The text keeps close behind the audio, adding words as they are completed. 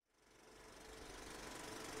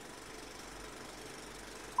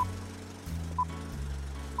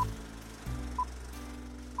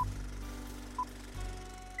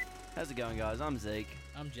How's it going, guys? I'm Zeke.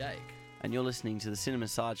 I'm Jake. And you're listening to the Cinema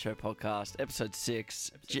Sideshow podcast, episode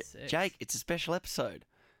 6. Episode 6. Jake, it's a special episode.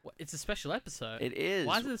 What, it's a special episode? It is.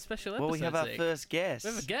 Why is it a special episode, Well, we have our Zeke? first guest. We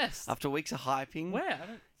have a guest. After weeks of hyping. Where? I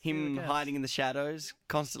don't see Him the guest. hiding in the shadows,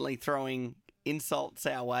 constantly throwing insults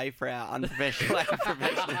our way for our unprofessional lack of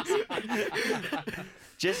professionalism.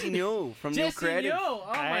 Jesse Newell from Newell Jesse Creative. Newell!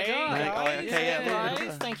 Oh my Hey, god! guys. Okay, yeah,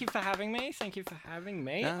 guys, thank you for having me. Thank you for having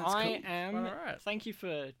me. No, that's I cool. am. Alright. Thank you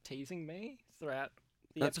for teasing me throughout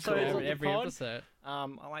the That's episodes cool. of the Every pod. episode. I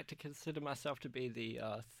like to consider myself to be the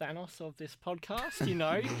Thanos of this podcast. You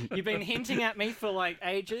know, you've been hinting at me for like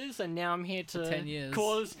ages, and now I'm here to 10 years.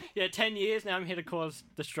 cause 10 years. Now I'm here to cause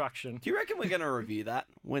destruction. Do you reckon we're going to review that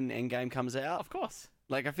when Endgame comes out? Of course.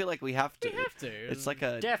 Like, I feel like we have to. We have to. It's like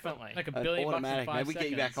a... Definitely. Like a an billion bucks in automatic. 5 Maybe we get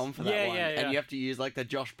you back on for that Yeah, one. yeah, And yeah. you have to use like the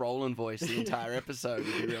Josh Brolin voice the entire episode.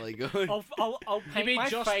 Would be really good. I'll You paint mean my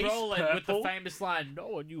Josh face Brolin with the purple. famous line, "No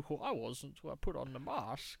one knew who I was until I put on the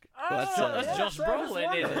mask." That's, That's yeah, Josh that was Brolin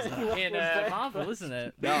wonderful. in Marvel, isn't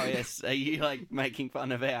it? No, yes. Are you like making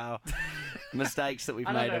fun of our mistakes that we've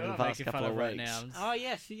I don't made know, over the I'm past making couple fun of right weeks? now. Oh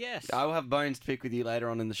yes. I will have bones to pick with you later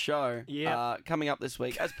on in the show. Yeah. Coming up this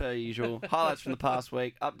week, as per usual, highlights from the past week,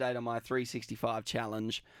 update on my 365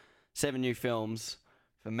 challenge, 7 new films.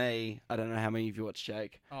 For me, I don't know how many of you watched,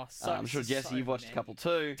 Jake. Oh, so I'm sure, Jesse, so you've watched many. a couple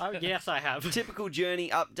too. Oh yes, I have. Typical journey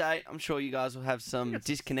update. I'm sure you guys will have some got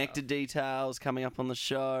some disconnected details coming up on the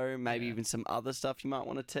show, maybe Yeah. even some other stuff you might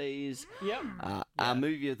want to tease. Yep. Our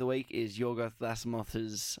movie of the week is Yorgos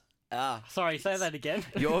Lanthimos' Sorry, say that again.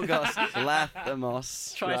 Yorgos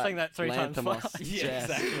Lanthimos. Try saying that 3 times Lanthimos, fast. Yeah, yes.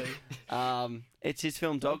 exactly. It's his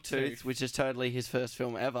film Dogtooth, Dogtooth. which is totally his first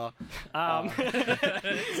film ever.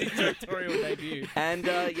 It's his directorial debut. And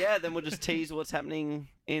then we'll just tease what's happening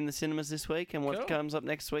in the cinemas this week and what Cool. comes up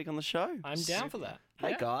next week on the show. I'm down for that.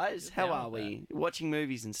 Hey Yeah, guys, you're how down are with we? Watching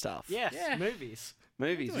movies and stuff. Yes, Yeah. movies.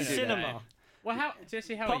 Movies. Doing We do okay. that. Cinema. Well,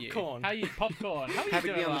 Jesse, how Popcorn. are you? Popcorn. How are you Happy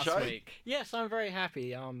to doing be on the last show. week? Yes, I'm very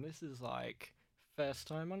happy. This is like first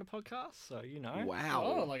time on a podcast, so you know. Wow.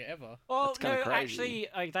 Oh, like ever. Well, That's kinda no, crazy.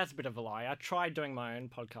 actually, that's a bit of a lie. I tried doing my own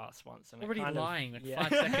podcast once, and Already it kind lying of, like yeah.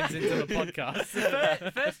 5 seconds into the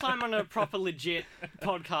podcast. First time on a proper legit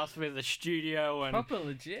podcast with a studio and Proper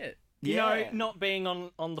legit. you Yeah. know, not being on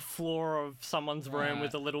the floor of someone's room Right.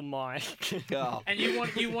 with a little mic. Oh. And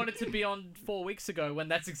you wanted to be on 4 weeks ago when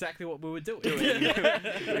that's exactly what we were doing.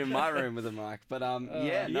 in my room with a mic, but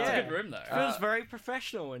yeah, no. It's yeah. a good room though. Feels very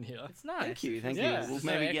professional in here. It's nice. Thank you. Yeah. We'll There's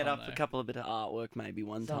no maybe get aircon, up a though. couple of bit of artwork maybe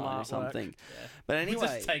one Some time or artwork. something. Yeah. But We anyway,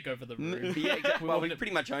 just take over the room. yeah, exactly. Well, we've wouldn't-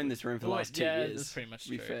 pretty much owned this room for the last 2 yeah, years. that's pretty much to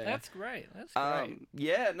be true. fair. That's great. That's great.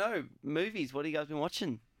 Yeah, no movies. What have you guys been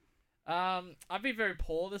watching? I've been very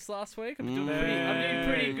poor this last week. I've been doing Mm.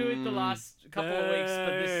 pretty good the last couple of weeks, but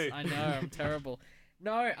this Boo. I know I'm terrible.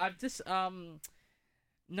 No, I've just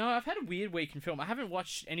no, I've had a weird week in film. I haven't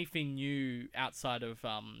watched anything new outside of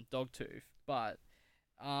Dogtooth, but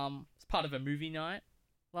it's part of a movie night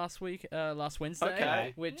last Wednesday,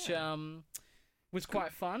 Okay. which was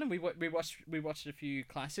quite fun, and we watched a few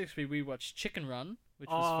classics. We rewatched Chicken Run, which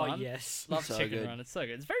was fun. Yes. Love So Chicken good. Run. It's so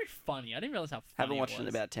good. It's very funny. I didn't realize how funny Haven't watched it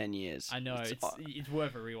was. in about 10 years. I know it's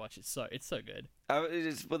worth a rewatch. It's so good.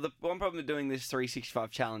 Well, the one problem with doing this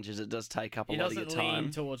 365 challenge is it does take up a It lot of your doesn't time.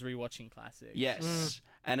 lean towards rewatching classics. Yes.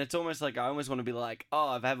 And it's almost like I almost want to be like, oh,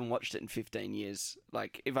 I haven't watched it in 15 years.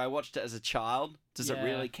 Like, if I watched it as a child, does it Yeah.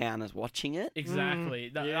 really count as watching it?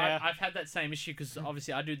 Exactly. yeah. I've had that same issue because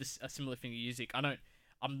obviously I do a similar thing to music.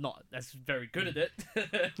 I'm not as very good at it.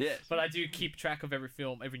 Yes. But I do keep track of every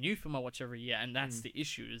new film I watch every year, and that's the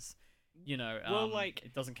issue. Is Well, like-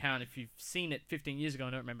 it doesn't count if you've seen it 15 years ago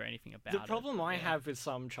and don't remember anything about The it. problem I Yeah. have with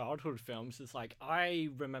some childhood films is like I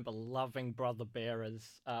remember loving Brother Bear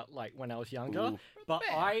as like when I was younger, Ooh. but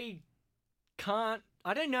Bear. I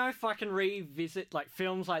don't know if I can revisit like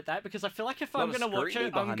films like that because I feel like if A lot I'm of gonna watch scrutiny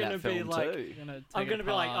it, I'm behind gonna that be film like, too. You're gonna I'm take gonna it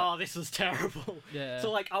be like, apart. oh, this is terrible. Yeah.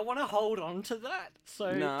 So like I want to hold on to that.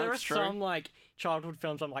 So No, there are it's true. some like childhood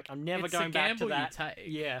films I'm like I'm never It's going a back to gamble that. you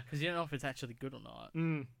take. Yeah. Because you don't know if it's actually good or not.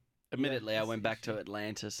 Admittedly, I that's went the back to issue.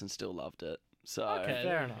 Atlantis and still loved it. So Okay. Fair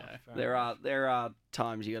there enough. you go. fair there are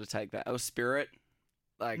times you got to take that. Oh, Spirit,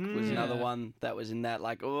 was another Yeah. one that was in that.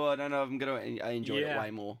 Like, oh, I don't know if I'm gonna. I enjoyed it Yeah.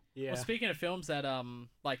 way more. Yeah. Well, speaking of films that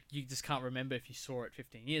like you just can't remember if you saw it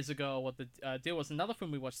 15 years ago or what the deal was. Another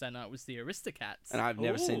film we watched that night was The Aristocats. And I've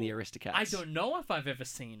never seen the Ooh. Aristocats. I don't know if I've ever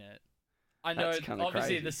seen it. I know, That's kinda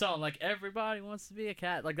obviously, crazy. the song, like, everybody wants to be a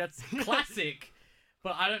cat. Like, that's classic.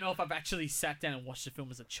 But I don't know if I've actually sat down and watched the film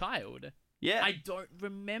as a child. Yeah, I don't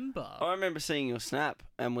remember. I remember seeing your snap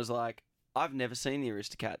and was like, I've never seen the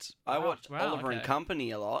Aristocats. I Wow. watched Wow, Oliver and okay. Company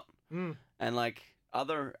a lot, Mm. and like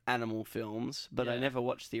other animal films, but I Yeah. never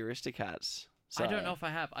watched the Aristocats. So I don't know if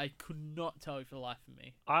I have. I could not tell you for the life of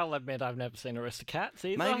me. I'll admit I've never seen Aristocats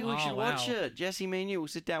either. Maybe we Oh, should watch wow. it. Jesse, me and you will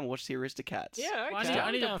sit down and watch the Aristocats. Yeah, okay. Well,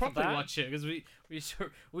 I need to I'm down for properly that. watch it because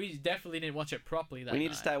we definitely didn't watch it properly that We need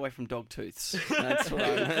night. to stay away from Dogtooths. That's what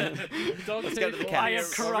I Dog Let's go to tooth the or cats. I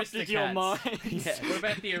have corrupted your Aristocats? mind. Yeah. What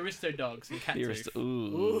about the Aristo dogs and cat The tooth?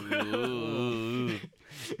 Ooh.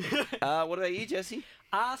 What about you, Jesse?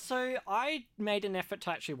 So I made an effort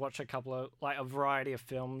to actually watch a variety of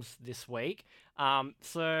films this week.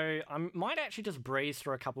 So I might actually just breeze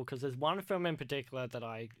through a couple because there's one film in particular that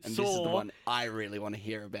I And saw. this is the one I really want to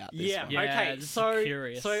hear about. This Yeah, one. Yeah, okay. this is So,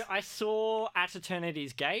 curious. so I saw At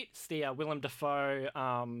Eternity's Gate, it's the Willem Dafoe,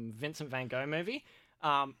 Vincent Van Gogh movie.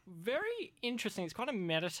 Very interesting. It's quite a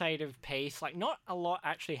meditative piece. Like, not a lot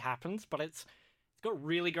actually happens, but it's got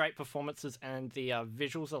really great performances, and the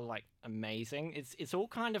visuals are like amazing. It's all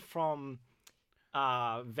kind of from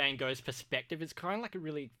Van Gogh's perspective. It's kind of like a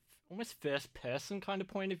really almost first person kind of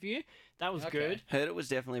point of view. That was Okay. good. Heard it was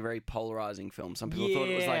definitely a very polarizing film. Some people thought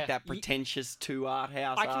it was like that Yeah. pretentious too art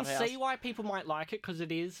house. I can see why people might like it because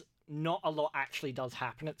it is not a lot actually does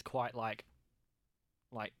happen. It's quite like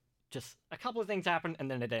just a couple of things happen and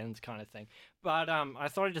then it ends kind of thing. But I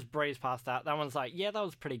thought I'd just breeze past that. That one's like, yeah, that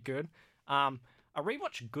was pretty good. I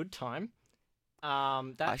rewatched Good Time.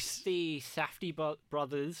 That's the Safdie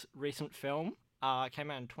brothers' recent film. It came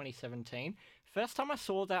out in 2017. First time I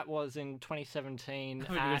saw that was in 2017. I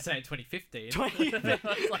thought you were saying 2015.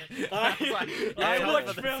 2015. I I watch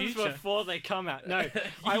watch films before they come out. No, I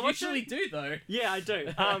I watch usually it- do though. Yeah, I do.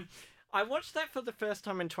 I watched that for the first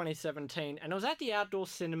time in 2017, and I was at the outdoor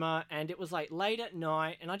cinema, and it was like late at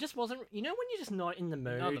night, and I just wasn't, when you're just not in the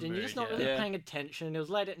mood, Not in the and you're just not mood, really yeah. paying attention. It was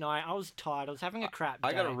late at night. I was tired. I was having a crap day.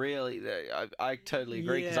 I got to really. I totally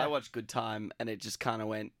agree because Yeah. I watched Good Time and it just kind of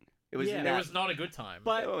went. It was Yeah. in It that. was not a good time.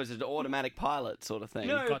 But it was an automatic pilot sort of thing.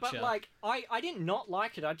 no, Gotcha. but like I did not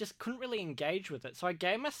like it. I just couldn't really engage with it. So I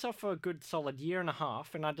gave myself a good solid year and a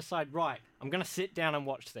half, and I decided, right, I'm gonna sit down and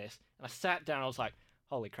watch this. And I sat down. I was like,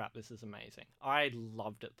 holy crap, this is amazing. I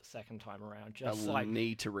loved it the second time around. I Just will like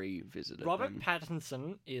need to revisit it. Robert then.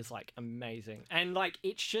 Pattinson is like amazing, and like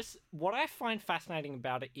it's just what I find fascinating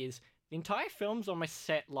about it is the entire film's almost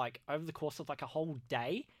set like over the course of like a whole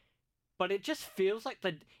day. But it just feels like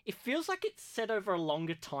it's set over a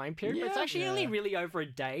longer time period. But it's Yeah. actually only really over a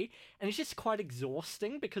day, and it's just quite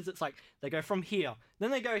exhausting because it's like they go from here,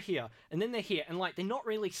 then they go here, and then they're here, and like they're not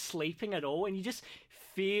really sleeping at all, and you just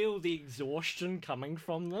feel the exhaustion coming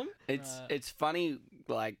from them. It's funny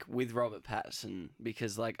like with Robert Pattinson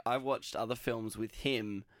because like I've watched other films with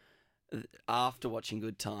him after watching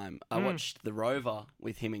Good Time. I watched The Rover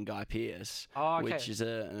with him and Guy Pearce, Oh, okay. which is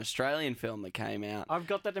an Australian film that came out. I've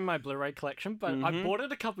got that in my Blu-ray collection, but I bought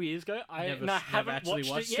it a couple years ago. I Never haven't actually watched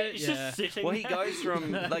watched it yet. it, It's yeah. just sitting Well, he there. goes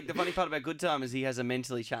from like the funny part about Good Time is he has a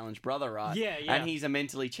mentally challenged brother, right? Yeah, yeah. And he's a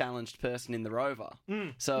mentally challenged person in The Rover.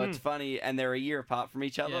 So it's funny, and they're a year apart from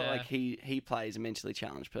each other. Yeah. Like he plays a mentally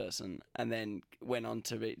challenged person, and then went on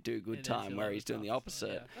to do Good And then Time, feel where like he's doing the stuff,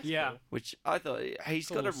 opposite. that's Yeah. cool. Which I thought he's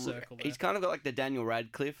Full got circle there. he's kind of got like the Daniel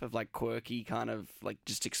Radcliffe of like quirky kind of like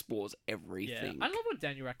just explores Yeah, everything. I love what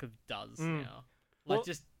Daniel Radcliffe does now. Well- Like,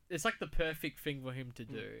 just it's like the perfect thing for him to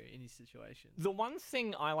do in his situation. The one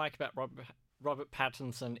thing I like about Robert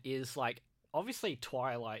Pattinson is like obviously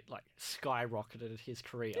Twilight like skyrocketed his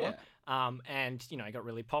career. Yeah. And he got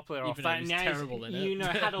really popular off Even though that. he was Now terrible in it.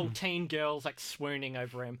 had all teen girls like swooning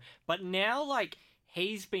over him. But now like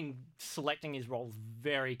he's been selecting his roles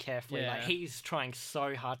very carefully. Like Yeah. he's trying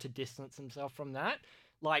so hard to distance himself from that.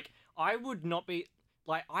 Like I would not be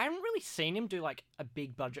like I haven't really seen him do like a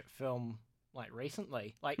big budget film like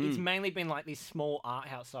recently. Like it's mainly been like these small art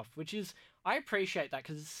house stuff, which is I appreciate that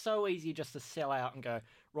because it's so easy just to sell out and go,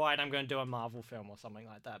 right, I'm going to do a Marvel film or something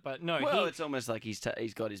like that. But no, Well, it's almost like he's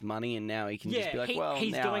got his money, and now he can just be like, well,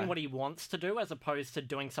 he's now doing what he wants to do as opposed to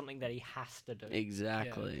doing something that he has to do.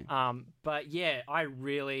 exactly. But yeah, I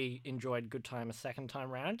really enjoyed Good Time a second time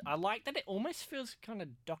round. I like that it almost feels kind of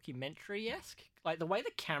documentary-esque. Like the way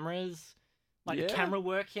the cameras, like Yeah. the camera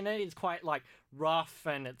work in it is quite like rough,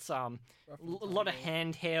 and it's a lot of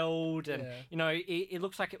handheld, and it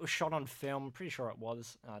looks like it was shot on film. I'm pretty sure it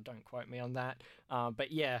was. Don't quote me on that.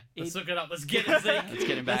 But yeah, Let's look it up. Let's get him, Zeke. Let's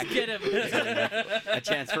get him back. Let's get him. A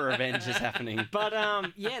chance for revenge is happening. But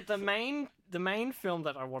yeah, the main the main film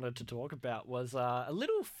that I wanted to talk about was a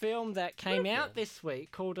little film that came out this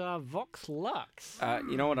week called Vox Lux.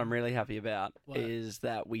 You know what I'm really happy about What? is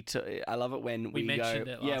that I love it when we go. mentioned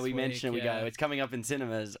it Yeah, last we mention it. We week, go. yeah. It's coming up in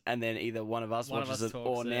cinemas, and then either one of us One of watches us it, or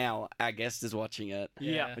talks it. now our guest is watching it.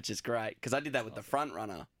 Yeah. Which is great because I did that with the Front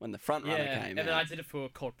Runner when the Front Runner Yeah, came and then I out. did it for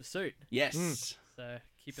Cold Pursuit. Yes. So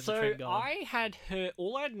keeping the So trend going. I had heard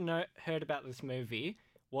all heard about this movie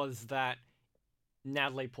was that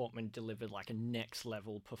Natalie Portman delivered like a next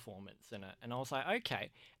level performance in it, and I was like,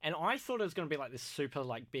 okay. And I thought it was going to be like this super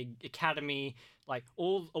like big Academy, like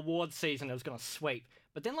all award season it was going to sweep.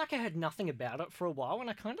 But then like I heard nothing about it for a while, and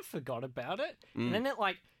I kind of forgot about it. And then it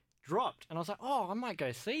like dropped, and I was like, oh, I might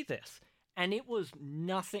go see this. And it was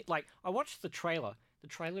nothing. Like I watched the trailer. The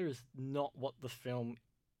trailer is not what the film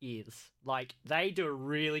is. Like they do a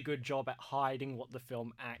really good job at hiding what the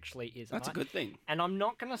film actually is. That's a good thing. And I'm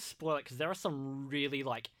not gonna spoil it because there are some really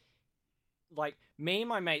like me and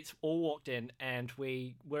my mates all walked in and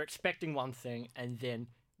we were expecting one thing and then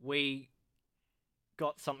we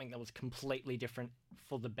got something that was completely different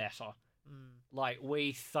for the better. Like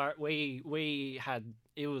we thought we had,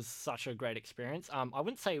 it was such a great experience. I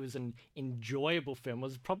wouldn't say it was an enjoyable film. It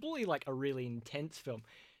was probably like a really intense film.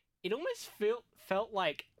 It almost felt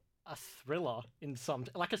like a thriller in some,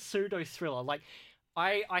 like a pseudo thriller. Like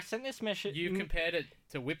I sent this message. You compared it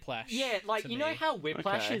to Whiplash. Yeah, like you know how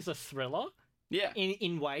Whiplash Okay. is a thriller. Yeah.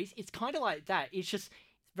 In ways, it's kind of like that. It's just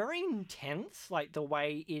it's very intense, like the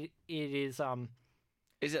way it is.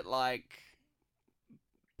 Is it like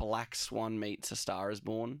Black Swan meets A Star Is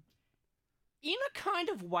Born? In a kind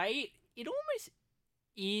of way, it almost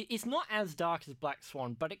it's not as dark as Black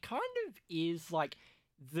Swan, but it kind of is like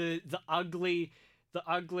the ugly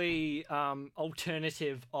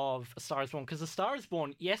alternative of A Star Is Born. Because A Star Is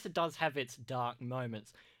Born, yes, it does have its dark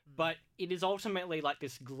moments, but it is ultimately like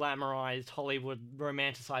this glamorized Hollywood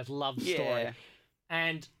romanticized love story.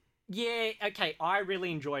 And yeah, okay, I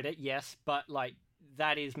really enjoyed it, yes, but like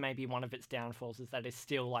that is maybe one of its downfalls, is that it's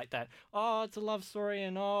still like that, oh, it's a love story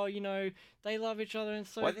and oh, you know, they love each other and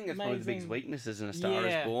so Well, I think that's one of the biggest weaknesses in A Star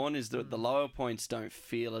Is Born is that the lower points don't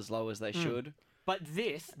feel as low as they should. But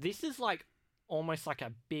this is like almost like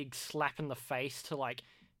a big slap in the face to like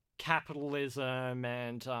capitalism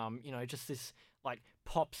and you know, just this like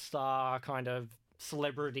pop star kind of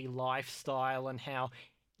celebrity lifestyle and how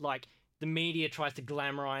like the media tries to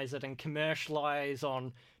glamorize it and commercialize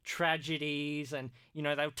on tragedies, and you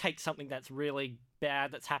know, they'll take something that's really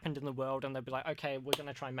bad that's happened in the world and they'll be like, okay, we're going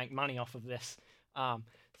to try and make money off of this.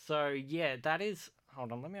 So yeah, that is,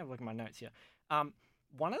 hold on, let me have a look at my notes here.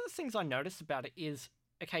 One of the things I noticed about it is,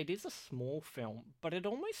 okay, it is a small film, but it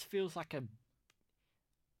almost feels like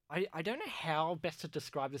I don't know how best to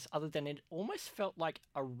describe this other than it almost felt like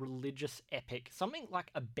a religious epic, something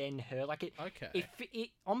like a Ben-Hur. Like it, Okay. it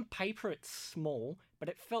on paper it's small, but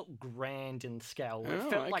it felt grand in scale. It Oh,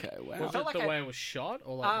 felt okay, like wow. it Was felt it like the a, way it was shot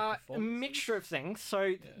or like the a performance? mixture of things.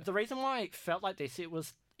 So the reason why it felt like this,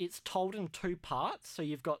 it's told in two parts. So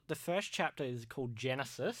you've got the first chapter is called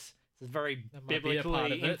Genesis. It's very That might be a part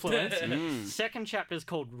biblically of it. influenced. Second chapter is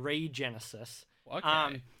called Regenesis.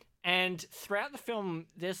 Okay. And throughout the film,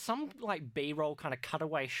 there's some like B-roll kind of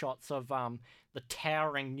cutaway shots of the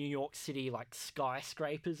towering New York City like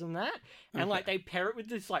skyscrapers and that, and like they pair it with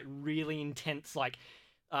this like really intense like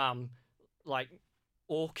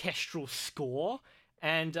orchestral score,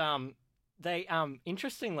 and they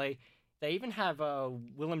interestingly they even have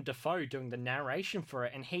Willem Dafoe doing the narration for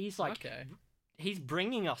it, and he's like. Okay. He's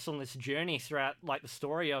bringing us on this journey throughout like the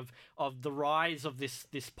story of the rise of this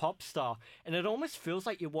pop star, and it almost feels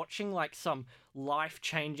like you're watching like some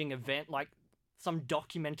life-changing event, like some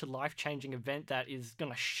documented life-changing event that is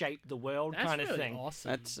going to shape the world. That's kind really of thing.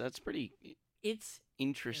 awesome. That's pretty It's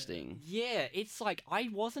interesting. yeah, it's like I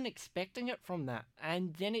wasn't expecting it from that,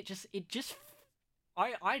 and then it just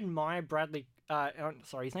I admire Bradley.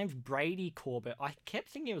 Sorry, his name's Brady Corbett. I kept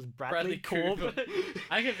thinking it was Bradley Corbett.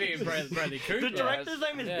 I could think of Bradley Cooper. The director's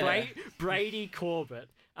name is Brady Corbett.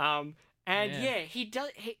 And yeah, he does.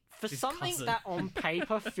 For His something cousin. that on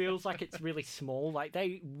paper feels like it's really small, like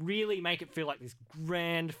they really make it feel like this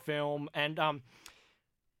grand film. And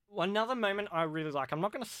another moment I really like. I'm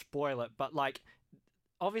not going to spoil it, but like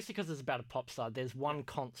obviously because it's about a pop star, there's one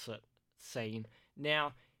concert scene.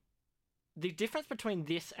 Now, the difference between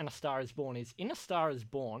this and A Star Is Born is, in A Star Is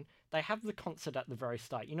Born, they have the concert at the very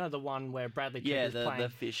start. You know, the one where Bradley Cooper's playing.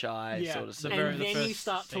 The fisheye sort of stuff. And then you first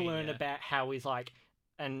start to scene, learn yeah. about how he's like,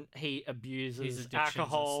 and he abuses His addictions and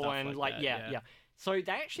alcohol stuff and like like, that, yeah. So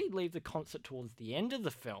they actually leave the concert towards the end of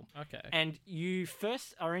the film. Okay. And you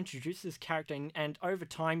first are introduced to this character, and over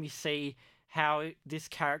time you see how this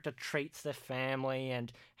character treats their family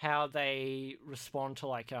and how they respond to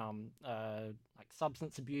like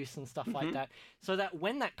substance abuse and stuff like that. So that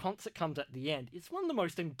when that concert comes at the end, it's one of the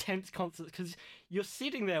most intense concerts because you're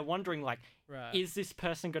sitting there wondering like, is this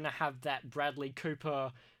person going to have that Bradley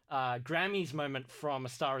Cooper Grammys moment from A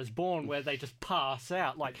Star Is Born where they just pass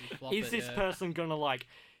out? Like, is this person going to like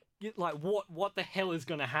what the hell is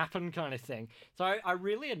going to happen kind of thing? So I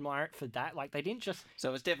really admire it for that. Like, they didn't just...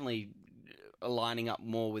 So it's definitely lining up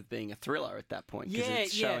more with being a thriller at that point because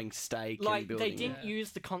it's showing stake and building. They didn't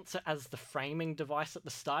use the concert as the framing device at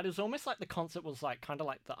the start. It was almost like the concert was like kind of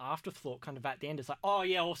like the afterthought kind of at the end. It's like, oh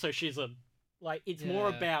yeah, also she's a... Like, it's more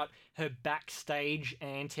about her backstage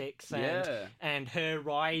antics and her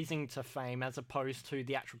rising to fame as opposed to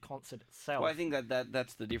the actual concert itself. Well, I think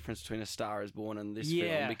that's the difference between A Star Is Born and this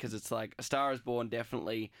film, because it's like A Star Is Born,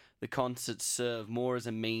 definitely the concerts serve more as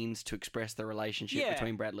a means to express the relationship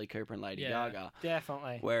between Bradley Cooper and Lady Gaga.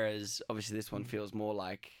 Definitely. Whereas, obviously, this one feels more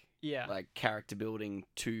like character building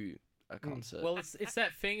to a concert. Well, it's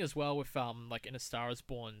that thing as well with like in A Star Is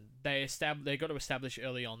Born, they got to establish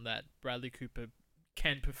early on that Bradley Cooper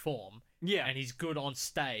can perform, and he's good on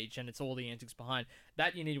stage, and it's all the antics behind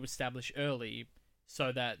that you need to establish early,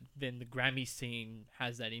 so that then the Grammy scene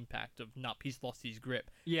has that impact of he's lost his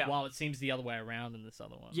grip. While it seems the other way around in this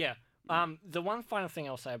other one. The one final thing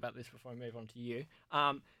I'll say about this before I move on to you,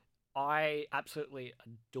 I absolutely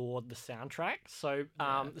adored the soundtrack. So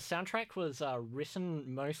the soundtrack was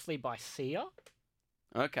written mostly by Sia,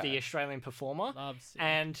 the Australian performer. Love Sia.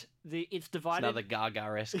 And it's divided... It's another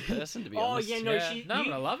Gaga-esque person, to be honest. Oh, yeah, no,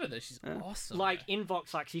 but I love it. She's awesome. Like, in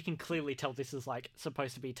Vox Lux, you can clearly tell this is, like,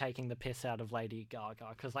 supposed to be taking the piss out of Lady Gaga,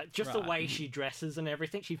 because, like, just the way she dresses and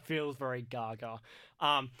everything, she feels very Gaga.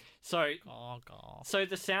 So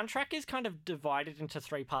the soundtrack is kind of divided into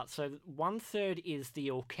three parts. So 1/3 is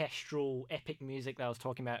the orchestral epic music that I was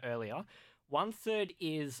talking about earlier. 1/3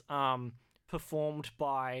 is performed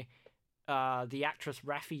by the actress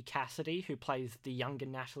Raffi Cassidy, who plays the younger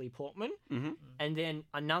Natalie Portman. And then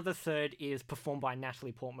another third is performed by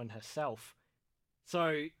Natalie Portman herself.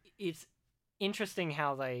 So it's interesting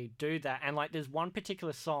how they do that. And like, there's one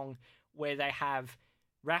particular song where they have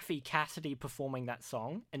Raffi Cassidy performing that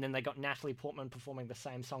song, and then they got Natalie Portman performing the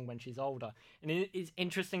same song when she's older. And it is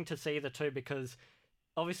interesting to see the two, because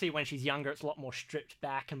obviously when she's younger it's a lot more stripped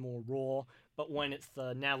back and more raw, but when it's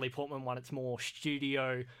the Natalie Portman one, it's more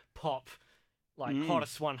studio pop, like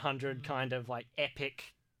Hottest 100 kind of like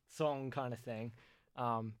epic song kind of thing.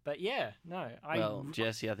 But yeah, no. Well,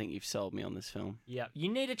 Jesse, I think you've sold me on this film. Yeah,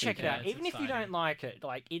 you need to check it out. Even if you don't like it,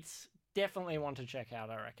 like, it's definitely one to check out,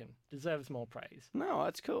 I reckon. Deserves more praise. No,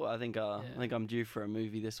 that's cool. I think I'm due for a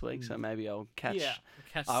movie this week, so maybe I'll catch...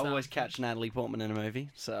 I always catch Natalie Portman in a movie,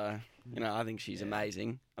 so, I think she's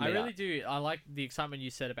amazing. I really do. I like the excitement you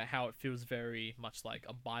said about how it feels very much like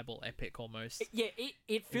a Bible epic almost.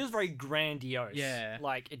 It feels very grandiose. Yeah.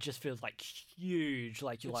 Like, it just feels like huge.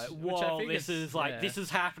 Like, you're like, whoa, this is like, this is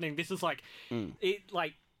happening. This is like, it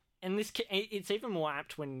like, and it's even more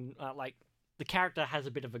apt when, like, the character has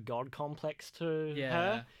a bit of a god complex to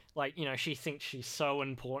her. Like, she thinks she's so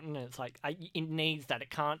important, and it's like, it needs that. It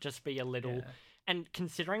can't just be a little... Yeah. And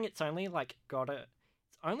considering it's only, like, it's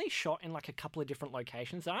only shot in, like, a couple of different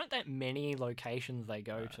locations. There aren't that many locations they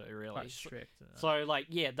go to, really. Quite strict. So, like,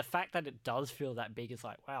 the fact that it does feel that big is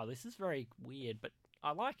like, wow, this is very weird, but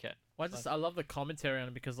I like it. Well, I love the commentary on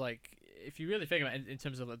it, because, like, if you really think about it in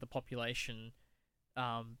terms of, like, the population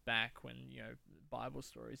back when, Bible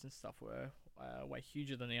stories and stuff were... way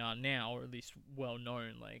huger than they are now, or at least well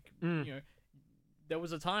known. Like, there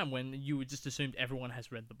was a time when you would just assumed everyone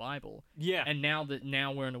has read the Bible. Yeah. And now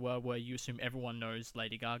we're in a world where you assume everyone knows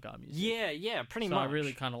Lady Gaga music. Yeah, pretty much. So I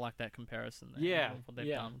really kind of like that comparison there. Yeah. What they've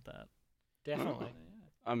done with that. Definitely.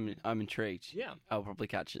 I'm intrigued. Yeah. I'll probably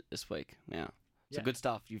catch it this week now. So good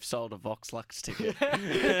stuff. You've sold a Vox Lux ticket. Pay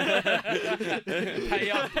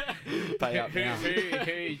up. Pay up now.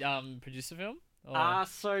 Who produced the film?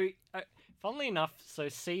 Funnily enough,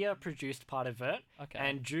 Sia produced part of it,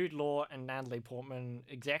 and Jude Law and Natalie Portman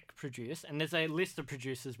exec produced, and there's a list of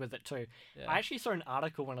producers with it too. Yeah. I actually saw an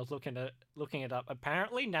article when I was looking it up.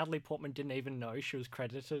 Apparently, Natalie Portman didn't even know she was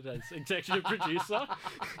credited as executive producer.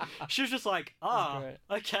 She was just like,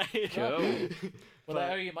 okay. Cool. Well,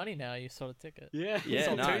 they owe you money now. You sold a ticket. Yeah,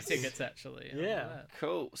 sold nice. 2 tickets actually. Yeah,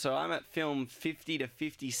 cool. So I'm at film 50 to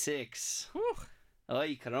 56. Whew.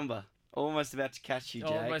 Ay, caramba. Almost about to catch you,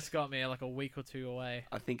 Jake. Almost got me, like a week or two away.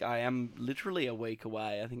 I think I am literally a week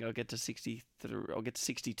away. I think I'll get to 63. I'll get to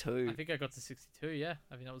 62. I think I got to 62. Yeah,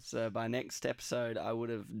 I mean that was. So by next episode, I would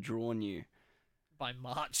have drawn you. by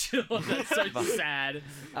March. That's so sad.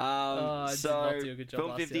 I did So not do a good job film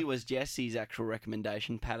last 50 year. was Jesse's actual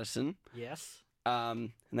recommendation, Patterson. Yes.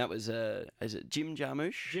 And that was is it Jim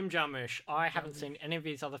Jarmusch? Jim Jarmusch. I haven't seen any of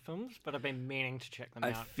his other films, but I've been meaning to check them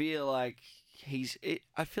I out. feel like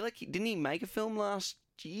didn't he make a film last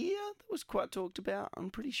year that was quite talked about?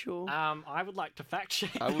 I'm pretty sure. I would like to fact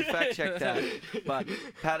check. I will fact check that. But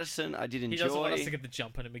Patterson, I did enjoy. He doesn't want us to get the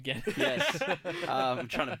jump on him again. Yes. I'm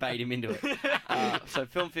trying to bait him into it. So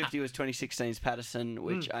Film 50 was 2016's Patterson,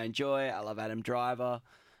 which I enjoy. I love Adam Driver.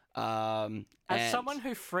 As someone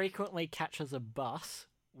who frequently catches a bus,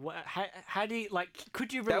 how do you,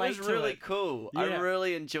 could you relate that was to really it? cool. Yeah. I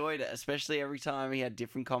really enjoyed it, especially every time he had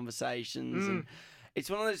different conversations. And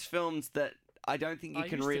it's one of those films that I don't think you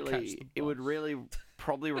can really... It would really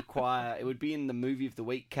probably require... It would be in the movie of the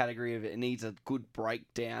week category of it. It needs a good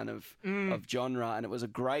breakdown of genre, and it was a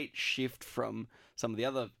great shift from some of the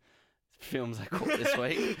other films I caught this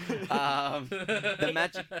week.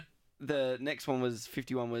 The next one was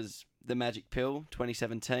 51 was The Magic Pill,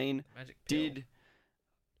 2017. Magic Pill.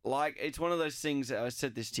 It's one of those things, I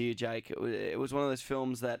said this to you, Jake, it was one of those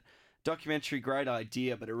films that, documentary, great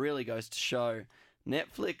idea, but it really goes to show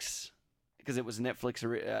Netflix, because it was a Netflix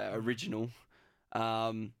original,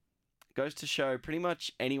 goes to show pretty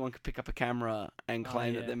much anyone could pick up a camera and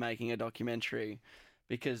claim that they're making a documentary.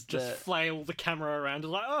 Because just flail the camera around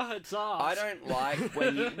and it's ours. I don't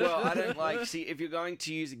like see, if you're going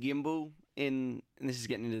to use a gimbal and this is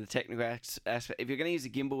getting into the technical aspect, if you're going to use a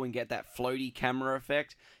gimbal and get that floaty camera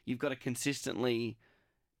effect, you've got to consistently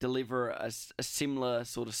deliver a similar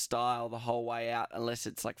sort of style the whole way out, unless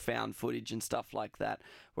it's like found footage and stuff like that.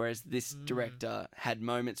 Whereas this director had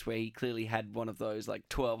moments where he clearly had one of those like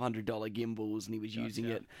 $1,200 gimbals and he was using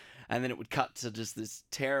it, and then it would cut to just this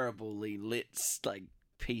terribly lit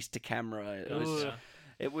piece to camera.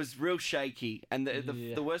 It was real shaky, and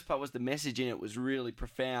the worst part was the message in it was really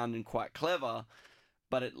profound and quite clever,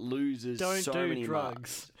 but it loses so many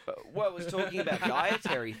drugs. Well, it was talking about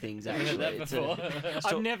dietary things actually.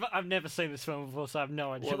 I've never seen this film before, so I have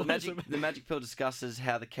no idea. Well, the Magic Pill discusses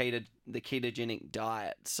how the ketogenic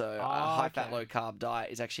diet, so a high-fat, low-carb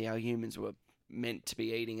diet, is actually how humans were meant to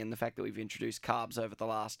be eating, and the fact that we've introduced carbs over the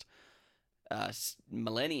last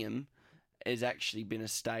millennium has actually been a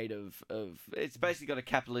state of it's basically got a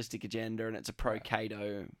capitalistic agenda, and it's a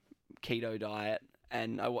pro-keto diet,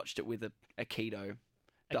 and I watched it with a keto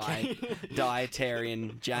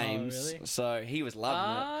dietarian James, really? So he was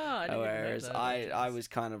loving it, whereas I was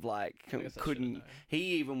kind of like couldn't.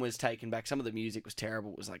 He even was taken back. Some of the music was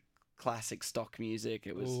terrible. It was like classic stock music.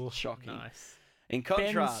 It was shocking. Nice. In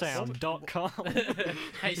contrast, bensound.com.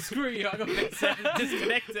 Hey, screw you! I got Bensound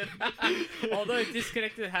disconnected. Although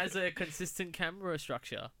disconnected has a consistent camera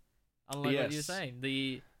structure, unlike what you're saying.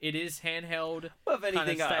 It is handheld. Well, if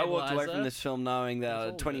anything, I walked away from this film knowing that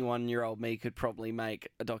a 21-year-old me could probably make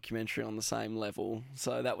a documentary on the same level.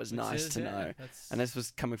 So that was nice to know. And this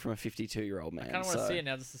was coming from a 52-year-old man. I kind of want to see it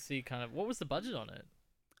now, just to see kind of what was the budget on it.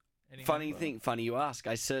 Funny you ask.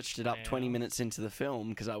 I searched it up 20 minutes into the film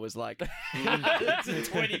because I was like...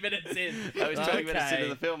 20 minutes in. I was 20 minutes into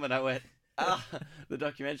the film and I went, the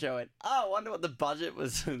documentary, I went, I wonder what the budget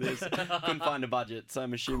was for this. Couldn't find a budget, so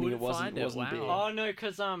I'm assuming it wasn't big. Oh, no,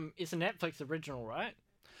 because it's a Netflix original, right?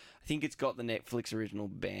 I think it's got the Netflix original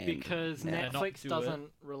band. Because Netflix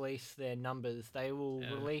doesn't release their numbers. They will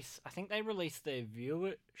release... I think they release their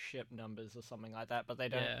viewership numbers or something like that, but they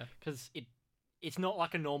don't... Because it's not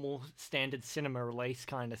like a normal standard cinema release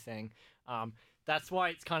kind of thing. That's why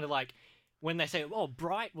it's kind of like when they say,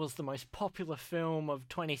 Bright was the most popular film of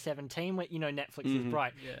 2017, Netflix is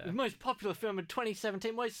Bright. Yeah. The most popular film of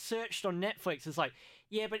 2017 was searched on Netflix. It's like,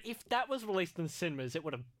 yeah, but if that was released in cinemas, it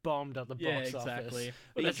would have bombed at the box office.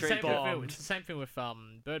 Well, it's the same thing with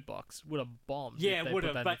Bird Box. Would have bombed. Yeah, it would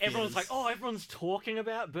have. But everyone's like, everyone's talking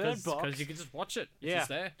about Bird Box. Because you can just watch it. It's just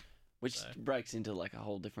there. Which breaks into like a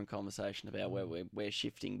whole different conversation about where we're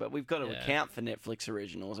shifting. But we've got to account for Netflix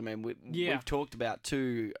originals. I mean, we've talked about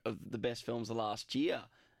two of the best films of last year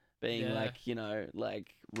being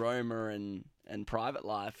like Roma and Private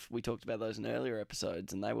Life. We talked about those in earlier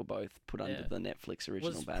episodes, and they were both put under the Netflix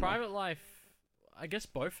original banner. Private Life... I guess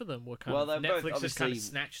both of them were kind of... Netflix just kind of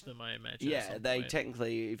snatched them, I imagine. Yeah, they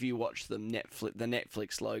technically, if you watch them, the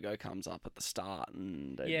Netflix logo comes up at the start.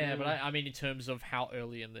 But I mean, in terms of how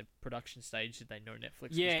early in the production stage did they know Netflix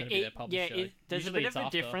was going to be their publisher? Yeah, there's a bit of a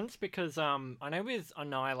difference because I know with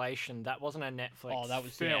Annihilation, that wasn't a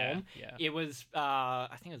Netflix film. Yeah. It was,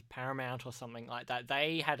 I think it was Paramount or something like that.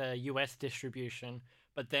 They had a US distribution,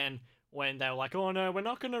 but then when they were like, "Oh no, we're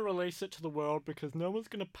not going to release it to the world because no one's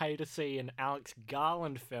going to pay to see an Alex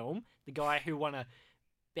Garland film, the guy who won a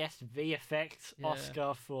Best VFX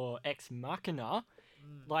Oscar for Ex Machina."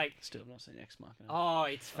 Like, Still not seen Ex Machina. oh,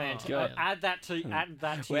 it's fantastic. God. Add that to We're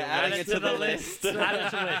your adding it to the list. Add it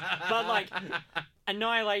to the list. But like,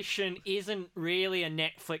 Annihilation isn't really a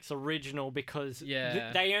Netflix original because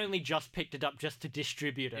they only just picked it up just to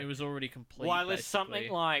distribute it. It was already complete. While there's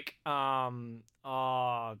something like I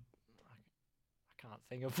can't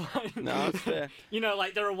think of one. No, it's fair. You know,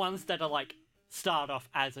 like there are ones that are like start off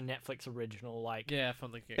as a Netflix original, like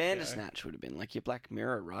from the get-go. Bandersnatch would have been like your Black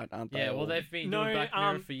Mirror, right? Aren't they? Yeah, well, they've been doing Black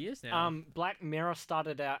Mirror for years now. Black Mirror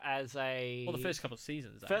started out as a the first couple of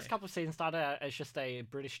seasons. Couple of seasons started out as just a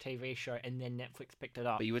British TV show, and then Netflix picked it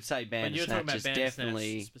up. But you would say Bandersnatch is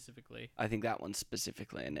definitely specifically. I think that one's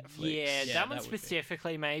specifically a Netflix. Yeah, that one would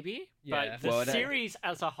specifically maybe. Yeah. But the series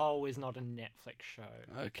as a whole is not a Netflix show.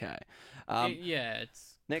 Okay.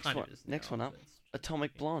 It's next kind one. of is Next now, one up. but it's-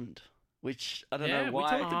 Atomic Blonde. Which I don't Yeah, know we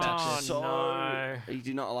why. talked about this. So No. you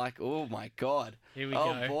do not like. Oh my god. Here we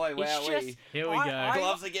Oh go. boy, It's wow. just- Here we go.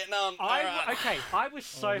 Gloves are getting on. I was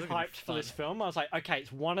so this is gonna be hyped for this fun. film. I was like, okay,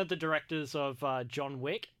 it's one of the directors of John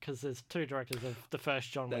Wick, because there's two directors of the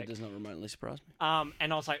first John That Wick. does not remotely surprise me.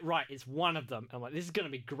 And I was like, right, it's one of them. I'm like, this is gonna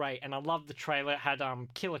be great. And I loved the trailer. It had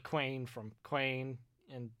Killer Queen from Queen,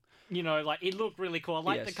 and you know, like it looked really cool. I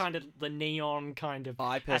like the Yes. kind of the neon kind of.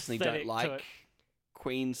 I personally don't aesthetic to like it.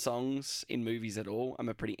 Queen songs in movies at all. I'm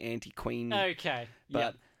a pretty anti-Queen, Okay,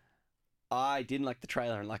 but I didn't like the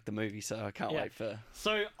trailer and like the movie, so I can't Yeah. wait for.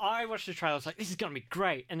 So I watched the trailer. I was like, this is gonna be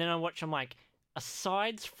great. And then I watch. I'm like,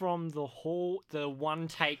 aside from the one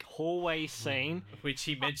take hallway scene. Which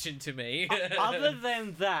he mentioned to me. Other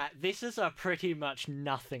than that, this is a pretty much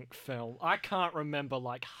nothing film. I can't remember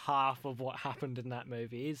like half of what happened in that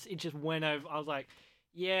movie. It just went over. I was like,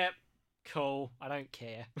 yeah, cool. I don't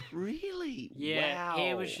care. Really? Yeah, Wow.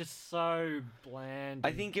 it was just so bland.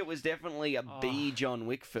 I think it was definitely a B John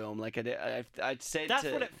Wick film. Like I'd said that's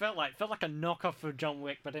to. what it felt like. It felt like a knockoff of John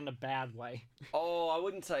Wick, but in a bad way. Oh, I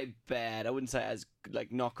wouldn't say bad. I wouldn't say as like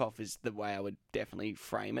knockoff is the way I would definitely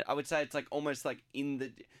frame it. I would say it's like almost like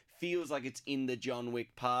feels like it's in the John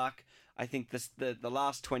Wick park. I think the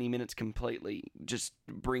last 20 minutes completely just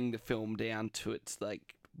bring the film down to its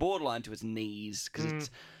like borderline to its knees because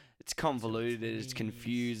it's convoluted, it's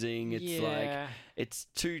confusing, it's like it's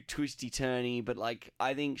too twisty turny. But like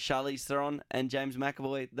I think Charlize Theron and James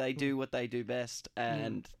McAvoy, they do what they do best,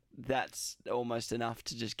 and that's almost enough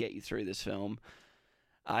to just get you through this film.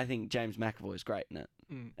 I think James McAvoy is great in it,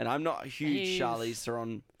 and I'm not a huge Charlize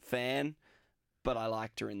Theron fan, but I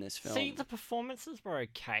liked her in this film. See, the performances were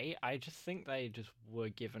okay. I just think they just were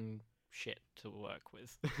given shit to work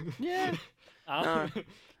with. Yeah. No.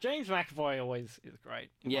 James McAvoy always is great.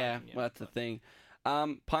 in my Yeah, opinion, well, that's the thing.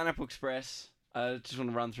 Pineapple Express. I just want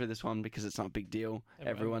to run through this one because it's not a big deal.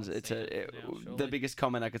 Everyone's It's seen it now, the surely. biggest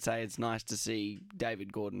comment I could say. It's nice to see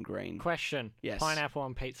David Gordon Green. Question. Yes. Pineapple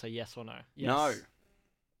on pizza, yes or no? No.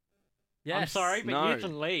 Yes. I'm sorry, but No. you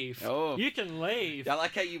can leave. Oh. You can leave. I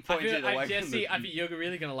like how you I pointed feel, away from Jesse, the... I think you're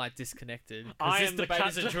really gonna like Disconnected. 'Cause I this am the debate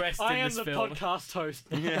is addressed I in am this the film. podcast host.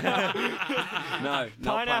 No,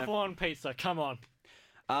 not Pineapple on pizza. Come on.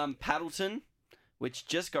 Paddleton, which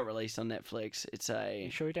just got released on Netflix. It's You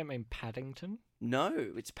sure you don't mean Paddington? No,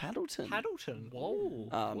 it's Paddleton. Paddleton.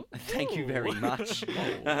 Whoa. Thank you very much.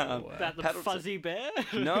 About the Paddleton. fuzzy bear?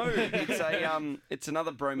 No, it's another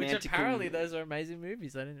Which bromantic. apparently those are amazing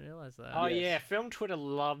movies. I didn't realize that. Oh Yes. yeah, film Twitter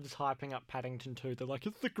loves hyping up Paddington 2. They're like,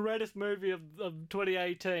 it's the greatest movie of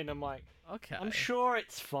 2018. I'm like, Okay. I'm sure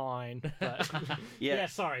it's fine. But Yeah.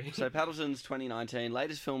 sorry. So Paddleton's 2019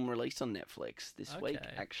 latest film released on Netflix this week.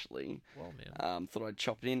 Okay. Actually, Well, man. thought I'd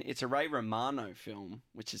chop it in. It's a Ray Romano film,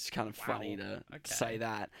 which is kind of funny to Okay. say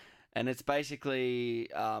that. And it's basically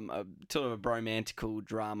a sort of a bromantical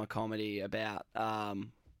drama comedy about a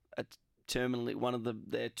terminally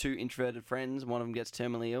their two introverted friends. One of them gets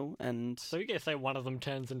terminally ill, and So you're going to say one of them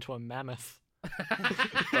turns into a mammoth.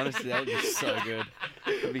 honestly, that would be so good.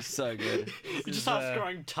 It'd be so good. It just starts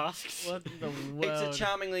growing tusks. What in the world? It's a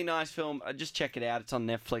charmingly nice film. Just check it out. It's on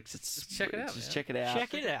Netflix. Just check it out, Just man. check it out.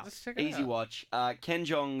 Check it out. Just check it Easy out. watch. Ken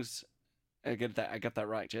Jeong's. I got that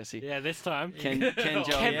right, Jesse. Yeah, this time. Ken Jeong.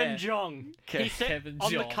 Kevin Yeah. Jong. Ke- He said Kevin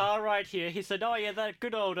on the Jeong. car ride here, he said, oh yeah, that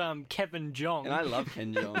good old Kevin Jong. And I love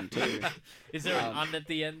Ken Jeong too. Is there an un at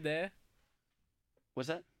the end there? What's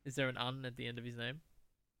that? Is there an un at the end of his name?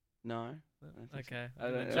 No. I don't think so. Okay. I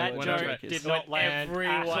don't know That what joke the joke is. did not land.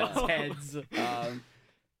 Everyone's at all. heads. You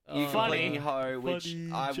Oh. completely hoe, which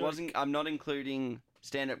Funny I joke. wasn't. I'm not including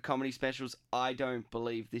stand-up comedy specials. I don't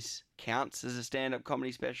believe this counts as a stand-up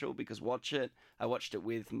comedy special because watch it. I watched it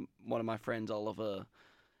with one of my friends, Oliver,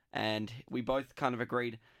 and we both kind of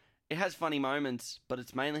agreed it has funny moments, but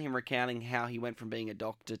it's mainly him recounting how he went from being a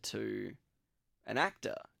doctor to an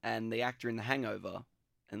actor, and the actor in The Hangover,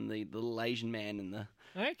 and the little Asian man in the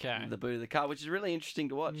boot of the car, which is really interesting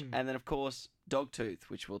to watch. And then, of course, Dogtooth,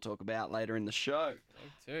 which we'll talk about later in the show.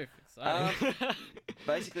 Dogtooth, exciting.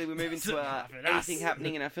 Basically, we move into anything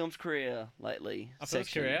happening in our film's career lately. Our film's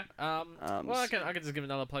career. Well, I can just give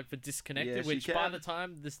another plug for Disconnected, Yes, which you by can. the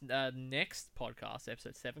time this next podcast,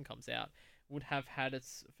 episode 7, comes out, would have had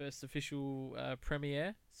its first official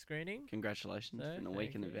premiere screening. Congratulations, So, in a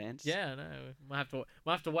week in thank you. advance. Yeah, no, we'll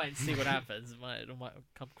have to wait and see what happens. It might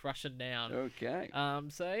come crushing down. Okay.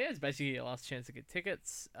 So yeah, it's basically your last chance to get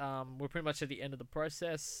tickets. We're pretty much at the end of the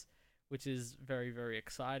process, which is very, very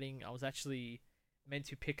exciting. I was actually meant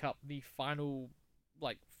to pick up the final,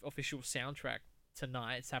 official soundtrack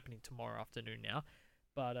tonight. It's happening tomorrow afternoon now.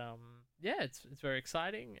 But yeah, it's very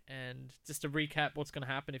exciting. And just to recap what's going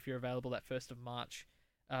to happen if you're available that 1st of March,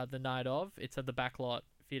 the night of, it's at the Backlot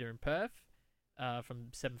Theatre in Perth from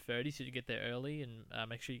 7:30, so you get there early and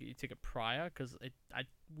make sure you get your ticket prior, because I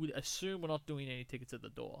would assume we're not doing any tickets at the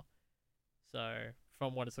door. So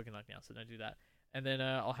from what it's looking like now, so don't do that. And then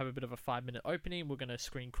I'll have a bit of a 5-minute opening. We're going to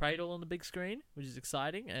screen Cradle on the big screen, which is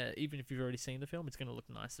exciting. Even if you've already seen the film, it's going to look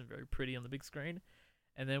nice and very pretty on the big screen.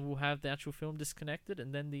 And then we'll have the actual film Disconnected,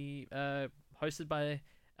 and then the hosted by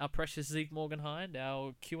our precious Zeke Morgan-Hind,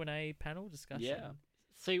 our Q&A panel discussion. Yeah.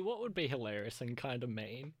 See, what would be hilarious and kind of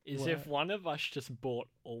mean is What? if one of us just bought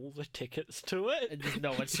all the tickets to it. And just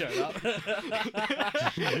no one showed up.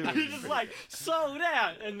 And it's just like, sold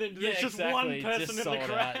out! And then there's just one exactly, person just in the sold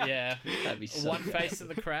crowd. out, yeah. That'd be so One face in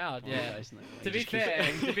the crowd, One yeah. face in the crowd. To be Just keep fair,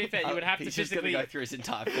 it- you would have to He's just physically gonna go through his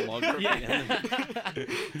entire filmography.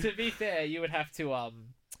 Yeah. To be fair, you would have to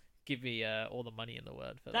give me all the money in the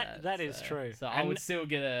world for that. That is true. So I And- would still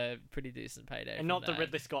get a pretty decent payday. And from not the that,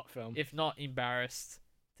 Ridley Scott film. if not embarrassed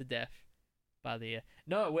to death by the.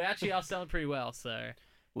 No, we actually are selling pretty well. So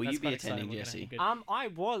Will that's you be quite exciting. attending, We're gonna have Jesse? a good- I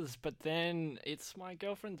was, but then it's my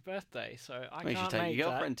girlfriend's birthday, so I You should can't take make your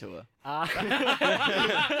girlfriend to her.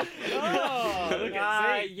 that. Oh, look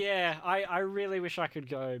at Zeke. Yeah, I really wish I could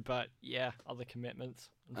go, but yeah, other commitments,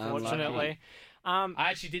 Unlucky. unfortunately. I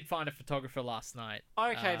actually did find a photographer last night.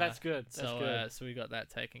 Okay, that's good. That's So good. so we got that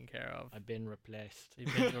taken care of. I've been replaced.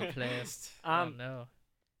 You've been replaced. Oh no.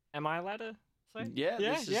 Am I allowed to say? Yeah,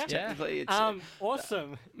 this is yeah. technically it's.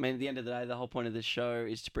 Awesome. I mean, at the end of the day, the whole point of this show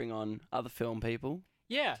is to bring on other film people,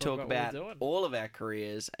 Yeah. talk about what we're about doing. all of our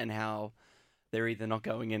careers and how they're either not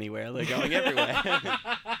going anywhere or they're going everywhere.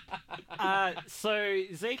 So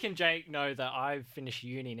Zeke and Jake know that I've finished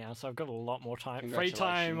uni now, so I've got a lot more free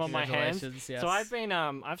time on my hands. Congratulations, yes. So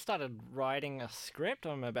I've started writing a script.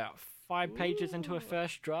 I'm about 5 pages into a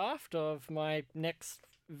first draft of my next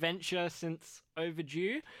venture since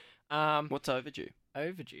Overdue. What's overdue?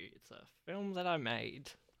 Overdue. It's a film that I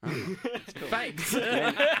made. That's cool. Thanks.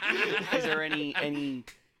 Is there any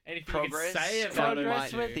Anything progress you can say that about we it?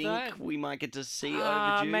 Progress might with think that? we might get to see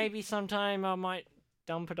overdue? Maybe sometime I might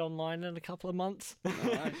dump it online in a couple of months.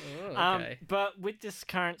 Alright. Oh, okay. But with this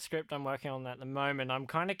current script I'm working on at the moment, I'm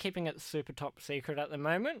kind of keeping it super top secret at the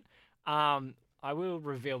moment. I will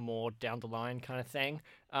reveal more down the line kind of thing.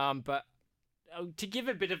 But to give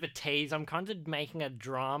a bit of a tease, I'm kind of making a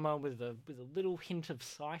drama with a little hint of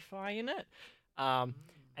sci-fi in it. And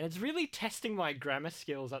it's really testing my grammar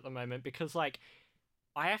skills at the moment because, like,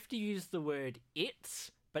 I have to use the word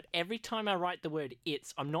it's, but every time I write the word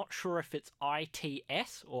it's, I'm not sure if it's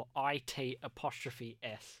ITS or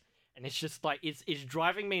IT''S. And it's just like, it's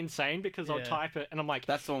driving me insane because I'll Yeah. type it and I'm like,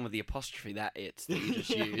 That's the one with the apostrophe, that it's that you just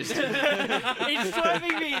used. it's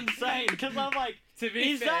driving me insane because I'm like, To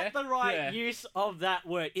be is fair, that the right yeah. use of that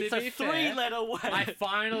word? It's be a fair, 3-letter word. I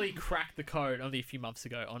finally cracked the code only a few months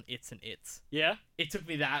ago on it's and it's. Yeah? It took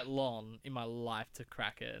me that long in my life to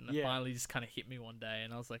crack it, and it Yeah. finally just kind of hit me one day,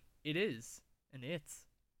 and I was like, it is an it's.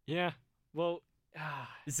 Yeah. Well,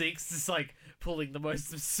 Zeke's just like pulling the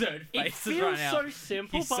most absurd it faces feels right now. so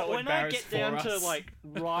simple, He's but so when I embarrassed get down for to us. like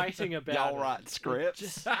writing about Y'all it, write scripts.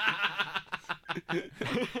 just-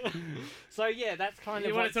 so yeah, that's kind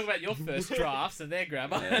You of want to talk about your first drafts and their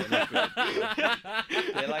grammar? Yeah,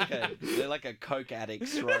 they're not good. They're like a coke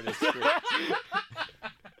addict's wrote a script.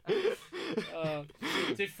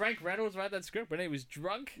 Did Frank Reynolds write that script when he was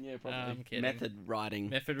drunk? Yeah, I'm kidding. Method writing.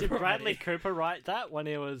 Method Did Bradley writing. Cooper write that when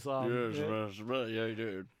he was yeah, you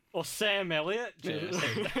did. or Sam Elliott? Yeah,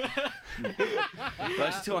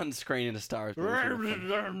 Those two on screen in A Star Is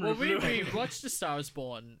Born. Well, we watched The Star Is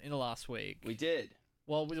Born in the last week. We did.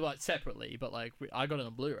 Well, we like separately, but like I got it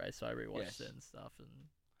on Blu-ray, so I rewatched it and stuff. And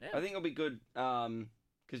yeah. I think it'll be good.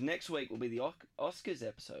 Because next week will be the Oscars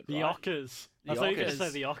episode. The right? Oscars. The I thought you were going to Oscars. say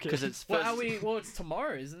the Oscars. Because it's Well, first... it's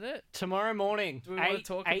tomorrow, isn't it? tomorrow morning. Do we want to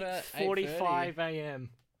talk about 8:45 a.m.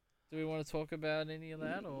 Do we want to talk about any of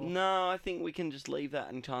that? Or No, I think we can just leave that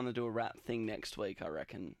and kind of do a wrap thing next week. I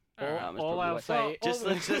reckon. All I'll say, let's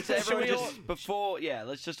everyone just before. Yeah,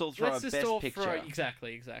 let's just all throw let's a just best all picture. throw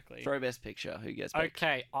exactly. Throw best picture. Who gets picked?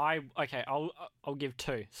 Okay, I'll give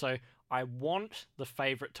two. So I want The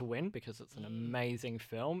Favourite to win because it's an amazing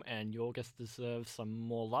film and Yorgos deserves some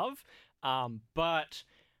more love. But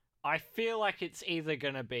I feel like it's either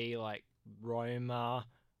gonna be like Roma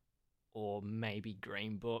or maybe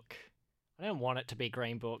Green Book. I don't want it to be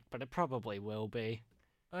Green Book, but it probably will be.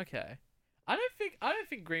 Okay. I don't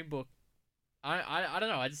think Green Book. I don't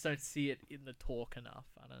know. I just don't see it in the talk enough.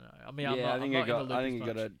 I don't know. I mean, Yeah, I think it it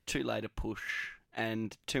got a too late a push,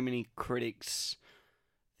 and too many critics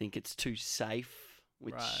think it's too safe.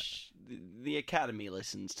 Which the Academy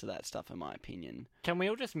listens to that stuff, in my opinion. Can we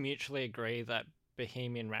all just mutually agree that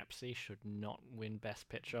Bohemian Rhapsody should not win Best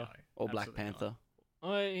Picture? No, Or Black absolutely Panther.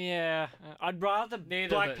 not. Yeah, I'd rather Neither,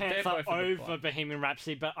 Black but they're Panther both a good over one. Bohemian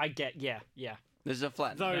Rhapsody, but I get, yeah. There's a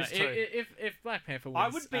flat. Those No, two. if Black Panther wins I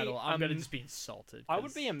would be, at all, I'm gonna just be insulted. I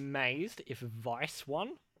would be amazed if Vice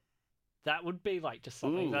won. That would be like just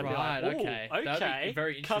something Ooh, that'd be right, like, okay. That'd be okay,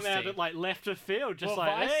 very come out interesting. at like left of field, just Well,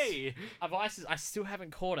 like, Vice- hey. Vice is, I still haven't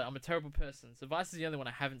caught it. I'm a terrible person. So Vice is the only one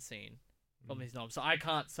I haven't seen from these noms. So I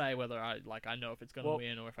can't say whether I know if it's gonna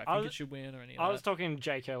win or if I think it should win or any of that. I was talking to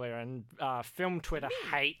Jake earlier, and film Twitter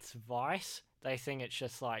hates Vice. They think it's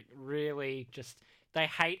just like really just. They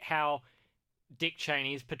hate how Dick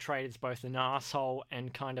Cheney's portrayed as both an asshole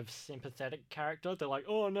and kind of sympathetic character. They're like,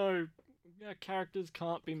 oh no, characters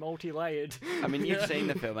can't be multi-layered. I mean, you've seen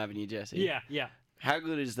the film, haven't you, Jesse? Yeah. How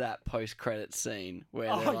good is that post-credit scene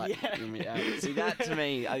where they're Oh, like, yeah. See, that to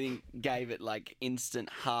me, I think gave it like instant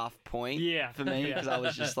half point Yeah. for me Yeah. because I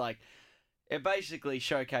was just like, it basically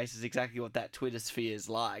showcases exactly what that Twitter sphere is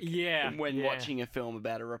like. Yeah, When yeah. watching a film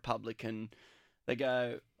about a Republican, they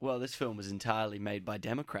go, well, this film was entirely made by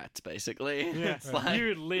Democrats, basically. Yeah. It's like,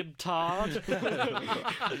 You libtard.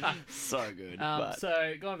 so good. But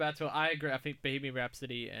So going back to it, I agree. I think Bohemian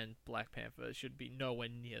Rhapsody and Black Panther should be nowhere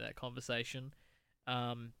near that conversation.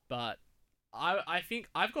 But I think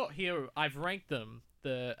I've ranked them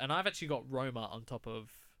and I've actually got Roma on top of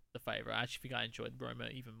The Favourite. I actually think I enjoyed Roma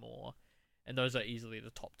even more, and those are easily the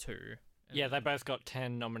top two. Yeah, they both got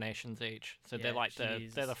 10 nominations each, so Yeah, they're like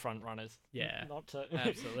Jesus. they're the front runners. Yeah. Not to,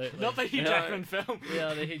 Absolutely. not the Hugh No. Jackman film.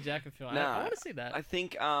 Yeah, the Hugh Jackman film. No, I want to see that. I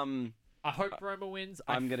think I hope Roma wins.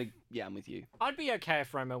 I'm with you. I'd be okay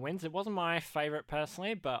if Roma wins. It wasn't my favorite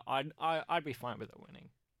personally, but I'd be fine with it winning.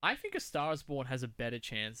 I think A Star Is Born has a better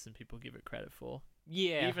chance than people give it credit for.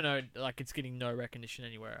 Yeah. Even though like it's getting no recognition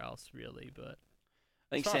anywhere else, really. But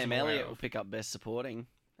I think As far as Sam I'm aware Elliott of. will pick up Best Supporting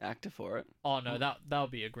Actor for it. oh no, that'll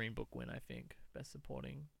be a Green Book win. I think Best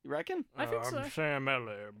Supporting. You reckon? I think so. Sam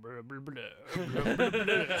Elliott. Blah, blah, blah.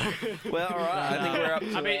 Well, all right. I think we're up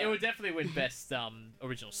to. I mean, it would definitely win Best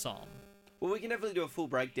Original Song. Well, we can definitely do a full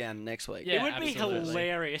breakdown next week. Yeah. It would be absolutely.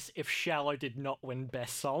 hilarious if Shallow did not win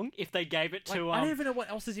Best Song. If they gave it to I don't even know what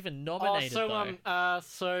else is even nominated.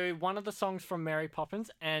 so one of the songs from Mary Poppins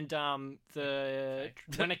and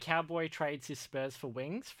When a Cowboy Trades His Spurs for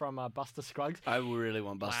Wings from Buster Scruggs. I really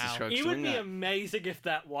want Buster Wow. Scruggs It to would win be that. amazing if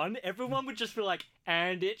that won. Everyone would just be like,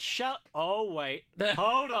 and it shall. Oh wait,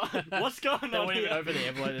 hold on, what's going They on weren't even here? over there.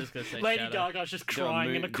 Everyone is gonna say Lady Shadow. Gaga's just Do a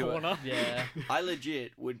crying in a do it. corner. Yeah. I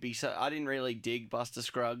legit would be so. I didn't really dig Buster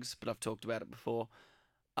Scruggs, but I've talked about it before.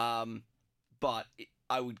 But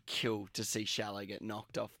I would kill to see Shallow get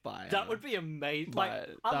knocked off by. That would be amazing. by- Like,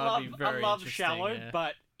 That I would be love very interesting, Shallow, yeah.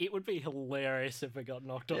 but it would be hilarious if it got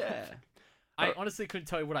knocked off. Yeah. I honestly couldn't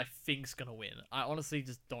tell you what I think's gonna win. I honestly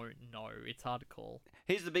just don't know. It's hard to call.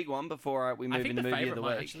 Here's the big one before we I move think into The movie of Favourite the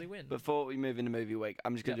might week. actually win. Before we move into movie week,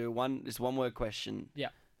 I'm just gonna do one word question. Yeah.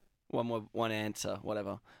 One answer,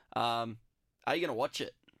 whatever. Are you gonna watch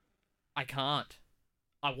it? I can't.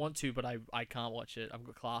 I want to, but I can't watch it. I've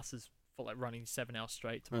got classes for like running 7 hours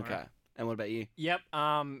straight tomorrow. Okay. And what about you? Yep.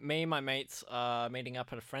 Me and my mates are meeting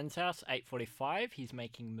up at a friend's house. 8:45. He's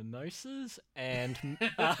making mimosas and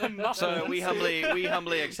muffins. So we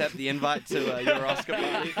humbly accept the invite to your Oscar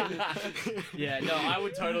party. Yeah, no, I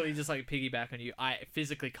would totally just like piggyback on you. I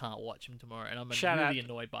physically can't watch him tomorrow, and I'm Shout really out.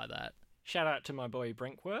 annoyed by that. Shout out to my boy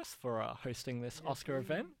Brinkworth for hosting this Oscar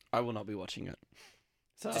event. I will not be watching it.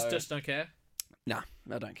 So Just don't care. nah,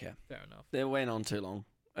 I don't care. Fair enough. They went on too long.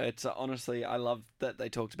 It's honestly, I love that they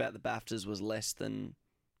talked about the BAFTAs was less than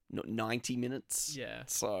 90 minutes. Yeah.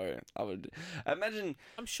 So I would imagine.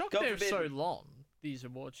 I'm shocked God they're forbid- so long, these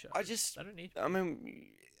award shows. I don't need. I mean,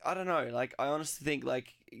 I don't know. Like, I honestly think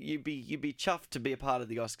like you'd be chuffed to be a part of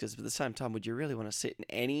the Oscars, but at the same time, would you really want to sit in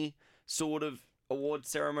any sort of award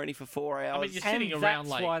ceremony for 4 hours? I mean, you're sitting around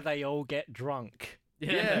that's why they all get drunk.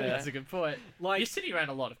 Yeah, that's a good point. Like, You're sitting around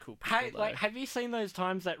a lot of cool people. Like, have you seen those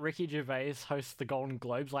times that Ricky Gervais hosts the Golden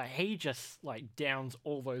Globes? Like, he just like downs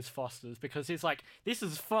all those Fosters because he's like, "This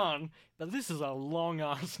is fun, but this is a long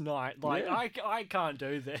ass night. Like, Yeah. I can't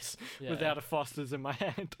do this without a Foster's in my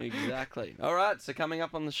hand." Exactly. All right, so coming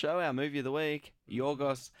up on the show, our movie of the week,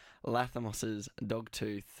 Yorgos Lanthimos'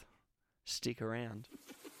 Dogtooth. Stick around.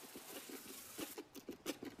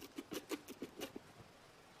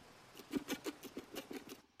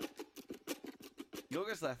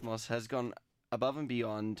 Yorgos Lanthimos has gone above and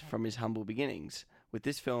beyond from his humble beginnings, with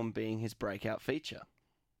this film being his breakout feature.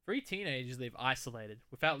 3 teenagers live isolated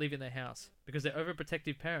without leaving their house because their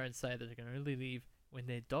overprotective parents say that they can only leave when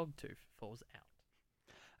their dog tooth falls out.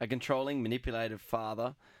 A controlling, manipulative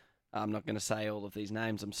father, I'm not going to say all of these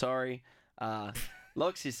names, I'm sorry,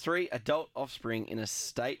 locks his 3 adult offspring in a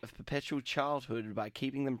state of perpetual childhood by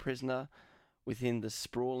keeping them prisoner within the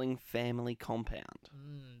sprawling family compound.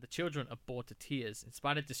 The children are bored to tears in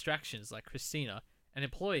spite of distractions like Christina, an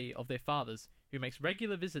employee of their father's who makes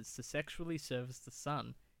regular visits to sexually service the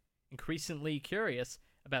son. Increasingly curious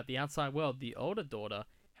about the outside world, the older daughter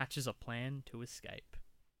hatches a plan to escape.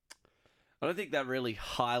 I don't think that really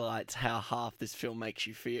highlights how half this film makes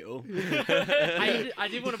you feel. I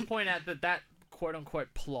did want to point out that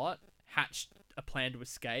quote-unquote plot, hatched a plan to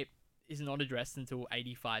escape, is not addressed until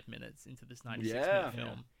 85 minutes into this 96-minute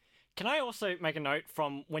film. Can I also make a note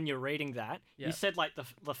from when you're reading that? Yeah. You said like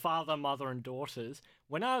the father, mother, and daughters.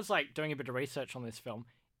 When I was like doing a bit of research on this film,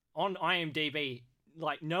 on IMDb,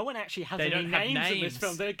 like no one actually has They any don't have names in this names.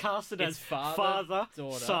 film. They're casted It's as father,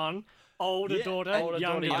 daughter. son, older daughter, older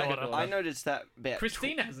younger daughter, daughter. younger I noticed that about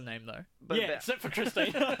Christina has a name, though. but Yeah, about, except for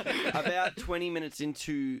Christina. about 20 minutes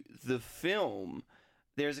into the film,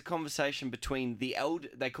 there's a conversation between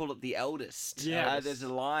they call it the eldest. Yeah. There's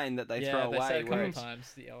a line that they Yeah, throw they say away a couple where of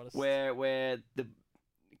times, the eldest. where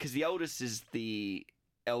because the eldest is the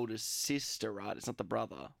eldest sister, right? It's not the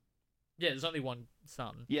brother. Yeah, there's only one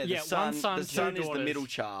son. Yeah, Yeah, the son, one son, the two son is the daughters. middle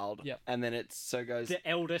child. Yep. And then it so goes The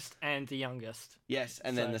eldest and the youngest. yes,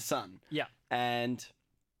 and then So- the son. Yeah. And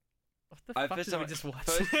What the I fuck first did we time- just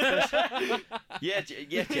watch? yeah,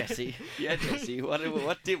 Jesse. Yeah, Jesse. What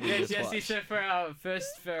did we Yeah, just Jesse, watch? so for our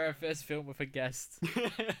first film with a guest.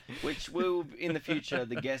 Which will in the future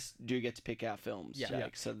the guests do get to pick our films, Yeah. Jake. Yeah.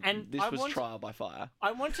 So And this I was want- trial by fire.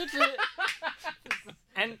 I wanted to,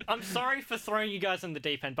 and I'm sorry for throwing you guys in the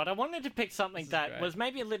deep end, but I wanted to pick something This is that great. was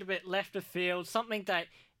maybe a little bit left of field, something that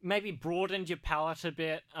maybe broadened your palette a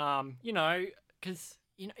bit. Because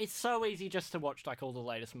it's so easy just to watch like all the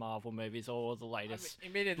latest Marvel movies or the latest. I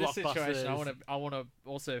mean, in this situation, blockbusters. I want to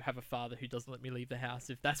also have a father who doesn't let me leave the house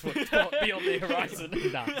if that's what's beyond the horizon.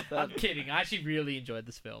 No, I'm kidding. I actually really enjoyed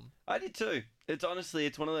this film. I did too. It's honestly,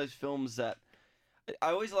 it's one of those films that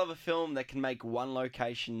I always love a film that can make one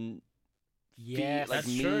location. Yes, like,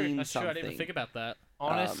 That's true. mean That's true. I didn't even something. think about that.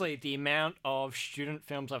 honestly, the amount of student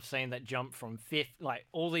films I've seen that jump from like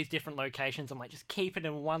all these different locations, I'm like, just keep it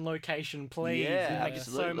in one location, please. Yeah, It'd make it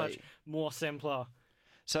so much absolutely. more simpler.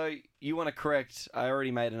 So you want to correct? I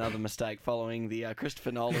already made another mistake following the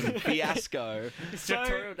Christopher Nolan fiasco. His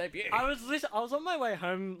directorial debut. I was on my way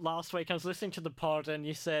home last week. I was listening to the pod, and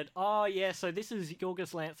you said, "Oh yeah, so this is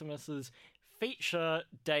Yorgos Lanthimos' feature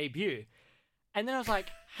debut." And then I was like,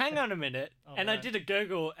 "Hang on a minute!" I no. did a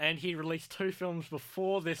Google, and he released 2 films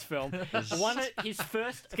before this film. His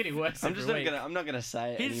first, It's getting worse. I'm just every not week. I'm not gonna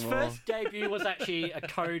say it his anymore. first debut was actually a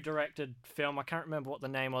co-directed film. I can't remember what the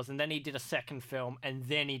name was, and then he did a second film, and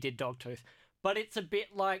then he did Dogtooth. But it's a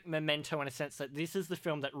bit like Memento in a sense that this is the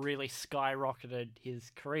film that really skyrocketed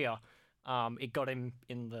his career. It got him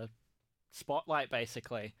in the spotlight,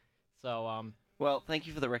 basically. So, Well, thank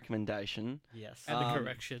you for the recommendation yes. And the Um,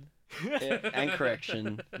 correction. and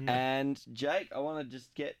correction. And Jake, I want to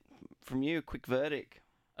just get from you a quick verdict.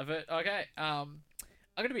 Okay. I'm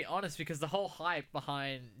gonna be honest because the whole hype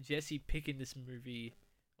behind Jesse picking this movie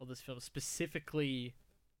or this film specifically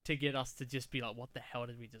to get us to just be like, "What the hell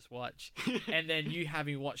did we just watch?" and then you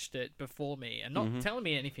having watched it before me and not telling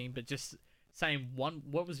me anything, but just saying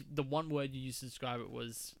what was the one word you used to describe it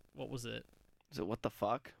was what was it? Is it what the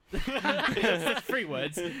fuck? That's 3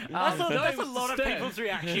 words. I thought that's a lot of disturbed. people's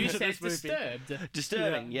reaction You to said this movie. disturbed.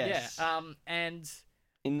 Disturbing, yes. Yeah. And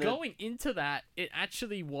In the, going into that, it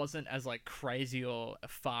actually wasn't as like crazy or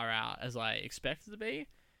far out as I expected it to be.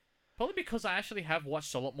 Probably because I actually have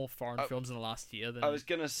watched a lot more foreign films in the last year than. I was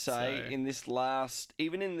gonna say so-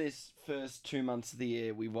 even in this first 2 months of the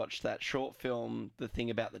year, we watched that short film, The Thing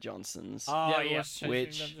About the Johnsons. Oh, we yeah. watched Chasing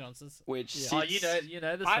Which- Johnsons. Which Yeah. Oh, sits- you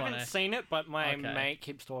know this I one. haven't seen it, but my Okay. mate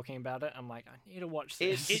keeps talking about it. I'm like, I need to watch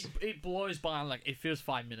this. It blows by, like, it feels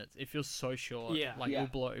 5 minutes. It feels so short. Yeah. Like, Yeah.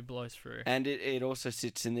 it blows through. And it also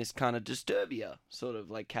sits in this kind of Disturbia sort of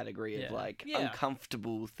like category of Yeah. like Yeah.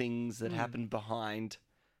 uncomfortable things that happen behind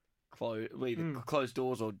closed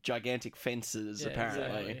doors or gigantic fences, Yeah, apparently.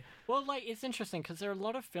 exactly. Well, like, it's interesting because there are a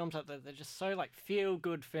lot of films out there that are just so, like,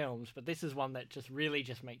 feel-good films, but this is one that just really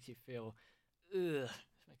just makes you feel, ugh.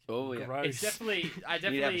 Oh, yeah. Gross. It's definitely. I You need to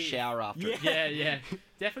have a definitely. shower after it. Yeah.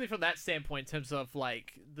 Definitely from that standpoint, in terms of,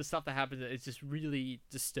 like, the stuff that happens, it's just really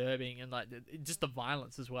disturbing, and, like, just the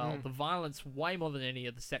violence as well. The violence, way more than any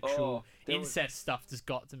of the sexual there was- incest stuff, just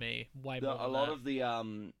got to me way more. A lot of the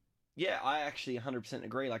I actually 100%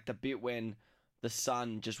 agree. Like the bit when the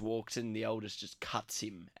son just walks in, the eldest just cuts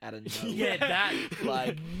him out of nowhere. Yeah, that.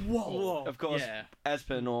 Like, Whoa. of course, Yeah. as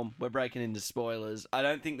per norm, we're breaking into spoilers. I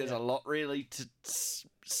don't think there's a lot really to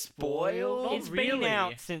spoil. Not It's been really.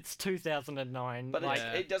 out since 2009. But like,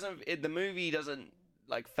 Yeah. it doesn't. The movie doesn't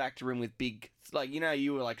like factor in with big. Like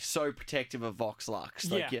you were like so protective of Vox Lux.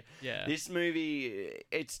 Like, Yeah. Yeah. This movie,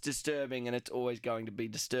 it's disturbing, and it's always going to be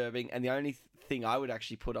disturbing. And the only thing I would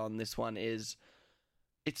actually put on this one is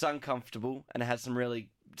it's uncomfortable, and it has some really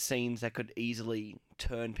scenes that could easily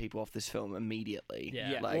turn people off this film immediately.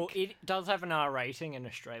 Yeah. yeah. like- well, it does have an R rating in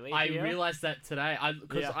Australia. I here. realized that today.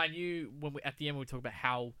 Because Yeah. I knew when at the end we talk about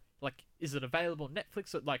how, like, is it available on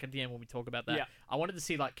Netflix? Or, like, at the end when we talk about that, Yeah. I wanted to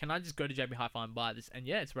see, like, can I just go to JB Hi-Fi and buy this? And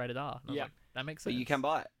yeah, it's rated R. And I was Yeah. like, that makes But sense. you can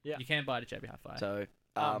buy it. Yeah. You can buy it at JB Hi-Fi. So,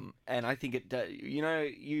 and I think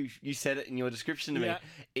you said it in your description to me. Yeah.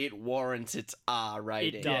 It warrants its R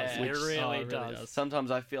rating. It does. Yeah. It Oh, really, it really does. does.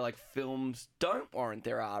 Sometimes I feel like films don't warrant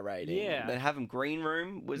their R rating. Yeah. They have them. Green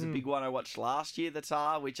Room was a big one I watched last year that's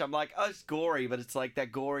R, which I'm like, oh, it's gory, but it's like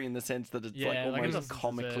that gory in the sense that it's like it almost doesn't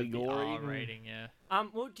comically deserve the gory. R rating, yeah.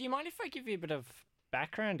 Well, do you mind if I give you a bit of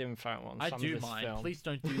background info on I some do of this mind. film? Please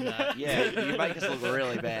don't do that. Yeah, you make us look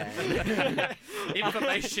really bad.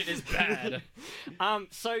 Information is bad.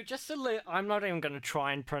 So just I'm not even going to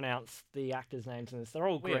try and pronounce the actors' names in this. They're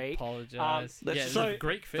all We Greek. apologize. let's yeah, just it's a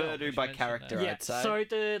Greek film. refer to we should by mention character. that. Yeah, I'd say. so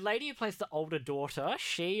the lady who plays the older daughter,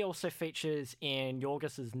 she also features in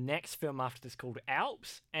Yorgos's next film after this called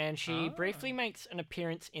Alps, and she briefly makes an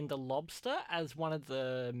appearance in The Lobster as one of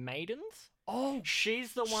the maidens. Oh,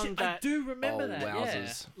 She's the one shit, that, I do remember Oh, that.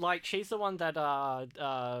 wowzers. like, she's the one that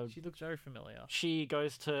Yeah. She looks very familiar. she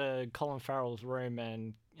goes to Colin Farrell's room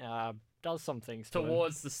and does some things to him.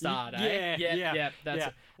 Towards the start, Yeah, eh? yeah, That's yeah.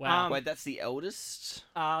 wow. Wait, that's the eldest?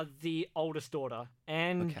 The oldest daughter,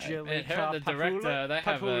 Angelica And her and the director, they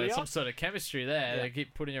have Papulia. some sort of chemistry there. Yeah. They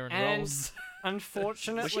keep putting her in And- roles.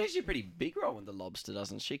 Unfortunately, Well, she has a pretty big role in The Lobster,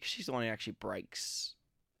 doesn't she? 'Cause she's the one who actually breaks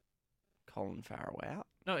Colin Farrell out.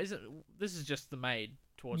 No, this is just the maid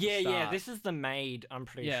towards yeah, the start. yeah. This is the maid. I'm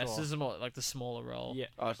pretty yeah, sure. so this is more like the smaller role. Yeah.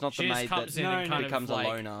 Oh, it's not She the just maid comes that in and No, kind becomes of a like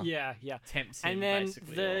loner. Yeah, yeah. tempts him And then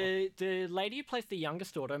basically. or- the lady who plays the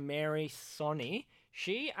youngest daughter, Mary Sonny,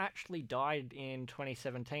 she actually died in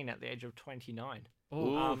 2017 at the age of 29.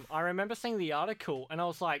 Oh, I remember seeing the article and I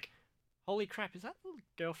was like, holy crap, is that the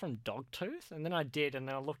girl from Dogtooth? And then I did, and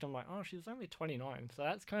then I looked and I'm like, oh, she's only 29. So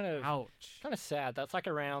that's kind of ouch. sad. That's like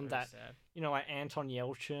around Very that, sad. like Anton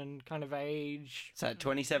Yelchin kind of age. So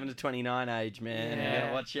 27 to 29 age, man. You Yeah.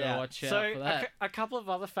 gotta watch Gotta out. watch out So for that. a couple of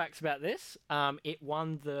other facts about this. It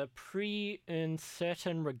won the Prix Un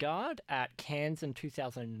Certain Regard at Cannes in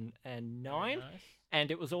 2009. Very nice. And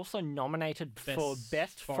it was also nominated for Best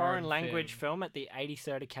Best Foreign Foreign Language Film. Film at the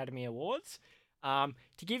 83rd Academy Awards.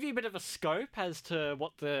 To give you a bit of a scope as to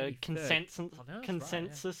what the 83rd. consensus Oh, no, that's right, yeah.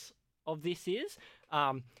 consensus of this is,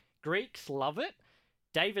 Greeks love it.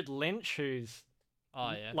 David Lynch, who's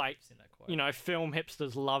Oh yeah, like, I've seen that quote. film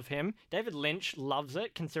hipsters love him. David Lynch loves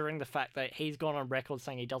it, considering the fact that he's gone on record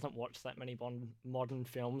saying he doesn't watch that many modern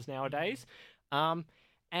films nowadays.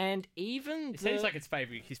 And even It seems like his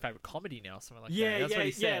favorite comedy now, something like yeah, that. That's yeah, what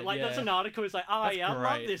he said. yeah. Like that's an article. It's like, oh That's yeah, I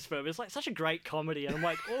love great. this film. It's like such a great comedy, and I'm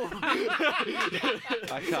like, oh.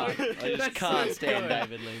 I can't. I just That's can't so stand good.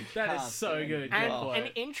 David Lynch. That is Can't so stand good. him. And Oh. an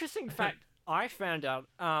interesting fact I found out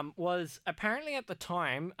was apparently at the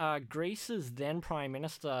time, Greece's then Prime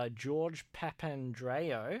Minister, George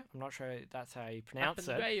Papandreou, I'm not sure that's how you pronounce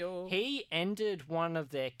it, Papandreou. he ended one of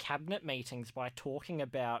their cabinet meetings by talking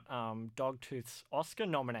about Dogtooth's Oscar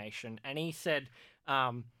nomination, and he said,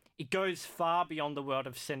 it goes far beyond the world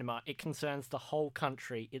of cinema. It concerns the whole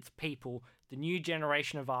country, its people, the new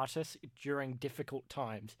generation of artists during difficult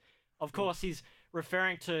times. Of course, he's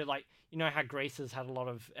referring to, like, you know how Greece has had a lot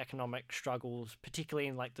of economic struggles, particularly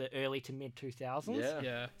in, like, the early to mid 2000s.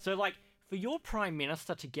 Yeah. So, like, for your prime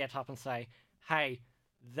minister to get up and say, hey,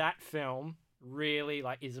 that film really,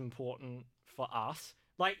 like, is important for us.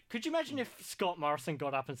 Like, could you imagine if Scott Morrison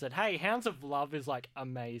got up and said, hey, Hounds of Love is, like,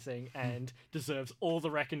 amazing and deserves all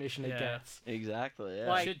the recognition it gets? Exactly, yeah.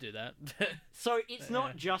 Like, should do that. So it's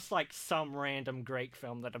not just, like, some random Greek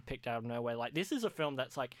film that I picked out of nowhere. Like, this is a film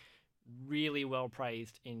that's, like, really well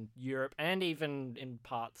praised in Europe and even in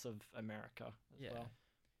parts of America as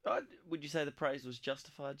well. Would you say the praise was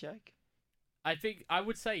justified, Jake? I think I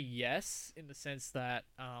would say yes, in the sense that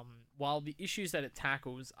while the issues that it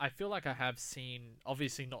tackles, I feel like I have seen,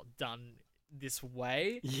 obviously not done this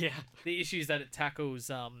way. Yeah. The issues that it tackles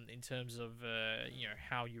in terms of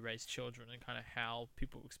how you raise children and kind of how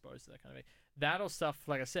people are exposed to that kind of thing. That or stuff,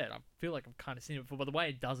 like I said, I feel like I've kind of seen it before, but the way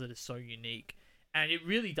it does it is so unique. And it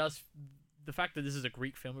really does, the fact that this is a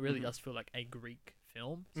Greek film, it really does feel like a Greek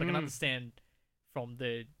film. So I can understand from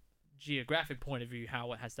the geographic point of view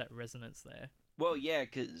how it has that resonance there. Well, yeah,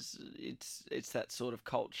 because it's that sort of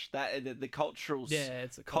culture, that the cultural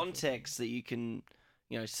it's a context that you can,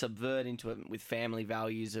 subvert into it with family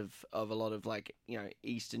values of a lot of, like,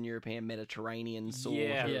 Eastern European, Mediterranean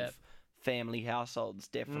sort of family households,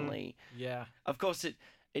 definitely. Yeah. Of course,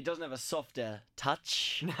 it doesn't have a softer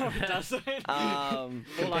touch. No, it doesn't.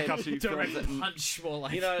 Or like a direct punch, more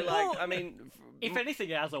like... I mean... If anything,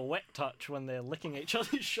 it has a wet touch when they're licking each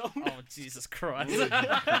other's shoulders. Oh, Jesus Christ.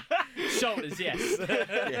 Shoulders, yes.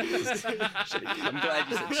 I'm glad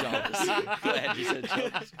you said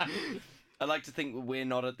shoulders. I like to think we're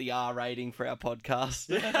not at the R rating for our podcast.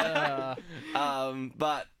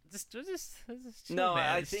 But... Just chill, no,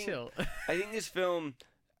 man. I think this film...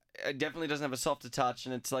 It definitely doesn't have a softer touch,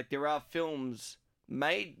 and it's like there are films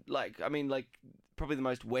made probably the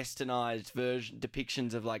most westernized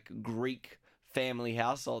depictions of, like, Greek family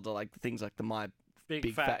households are, like, things like the My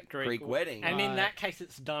Big Fat Greek Wedding. And in that case,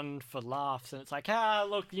 it's done for laughs, and it's like,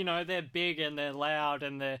 look, they're big and they're loud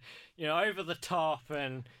and they're, over the top,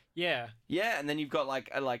 and yeah. Yeah, and then you've got, like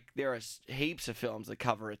there are heaps of films that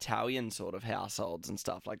cover Italian sort of households and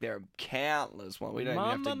stuff. Like, there are countless ones. We don't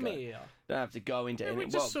have to go into any. We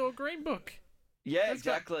just saw Green Book. Yeah, That's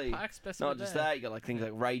exactly. Not just that, you got, like, things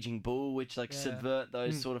like Raging Bull, which, like, subvert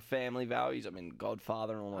those sort of family values. I mean,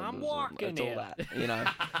 Godfather and all that. I'm walking all that.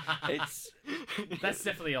 It's that's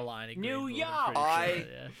definitely a line. New York. I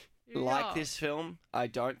like this film. I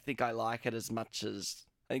don't think I like it as much as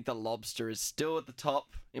I think The Lobster is still at the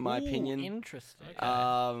top, in my opinion. Interesting. Okay.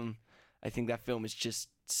 I think that film is just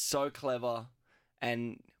so clever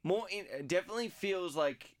and it definitely feels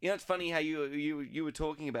like, it's funny how you were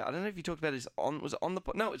talking about, I don't know if you talked about this was it on the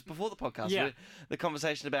no, it was before the podcast. Yeah. The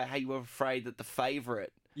conversation about how you were afraid that The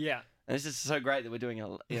Favourite. Yeah. And this is so great that we're doing a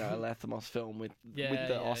Lanthimos film with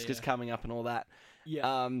the Oscars coming up and all that. Yeah.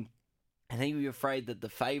 I think we were afraid that The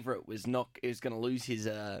Favourite was going to lose his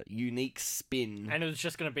unique spin. And it was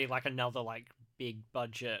just going to be like another, like, big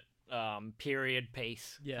budget period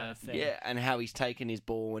piece kind of thing. Yeah, and how he's taken his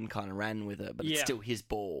ball and kind of ran with it, but it's still his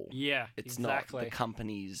ball. Yeah, it's exactly. not the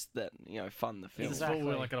companies that fund the film. Exactly.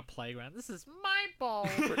 We're like at a playground. This is my ball.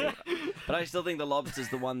 But I still think The Lobster's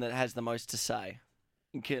the one that has the most to say.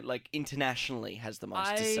 Like, internationally has the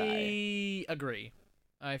most to say. I agree.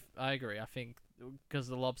 I agree. I think because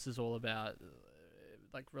The Lobster's all about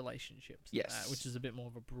like relationships, yes, which is a bit more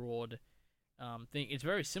of a broad thing. It's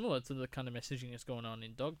very similar to the kind of messaging that's going on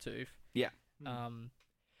in Dogtooth. Yeah.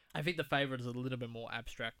 I think The Favourite is a little bit more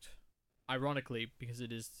abstract, ironically, because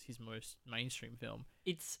it is his most mainstream film.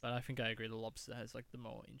 But I think I agree. The Lobster has, like, the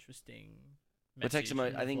more interesting message.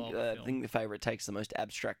 I think The Favourite takes the most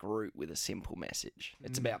abstract route with a simple message.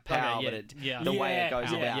 It's about power, but the way it goes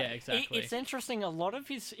about. Yeah, exactly. It's interesting. A lot of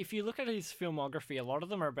if you look at his filmography, a lot of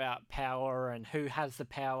them are about power and who has the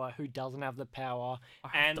power, who doesn't have the power,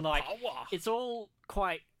 it's all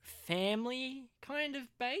quite family kind of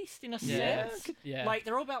based in a sense. Yeah. Like,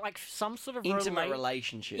 they're all about, like, some sort of intimate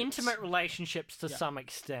relationships to some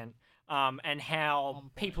extent. And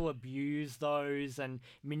how people abuse those and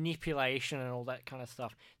manipulation and all that kind of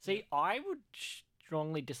stuff. See, I would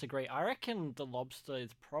strongly disagree. I reckon The Lobster is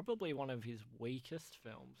probably one of his weakest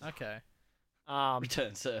films. Okay.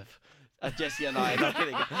 Return Surf. Jesse and I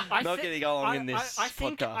are not getting along in this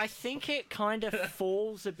podcast. I think it kind of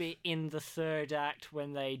falls a bit in the third act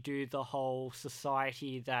when they do the whole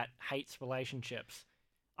society that hates relationships.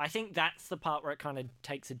 I think that's the part where it kind of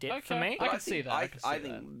takes a dip for me. I can see that. I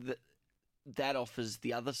think that offers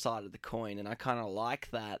the other side of the coin, and I kind of like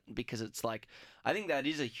that because it's like, I think that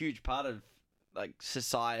is a huge part of like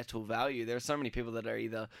societal value. There are so many people that are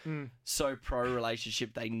either so pro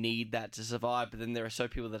relationship they need that to survive, but then there are so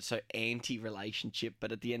people that are so anti relationship.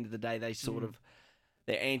 But at the end of the day, they sort of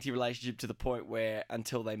they're anti relationship to the point where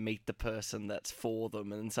until they meet the person that's for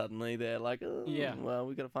them, and suddenly they're like, oh, well,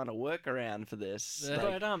 we've got to find a workaround for this.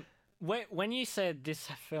 But when you said this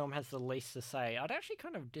film has the least to say, I'd actually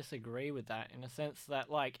kind of disagree with that in a sense that,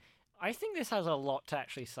 like, I think this has a lot to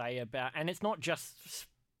actually say about, and it's not just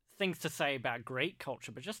things to say about Greek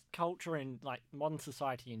culture, but just culture in, like, modern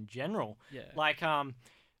society in general. Yeah. Like,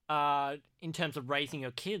 in terms of raising your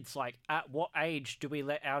kids, like, at what age do we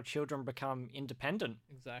let our children become independent?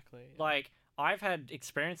 Exactly. Yeah. Like, I've had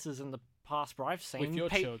experiences in the past where I've seen... With your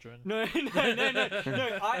children. No.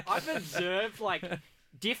 I've observed, like,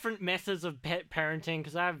 different methods of pet parenting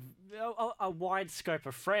because I have a wide scope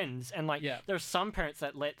of friends, and like there are some parents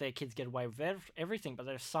that let their kids get away with everything, but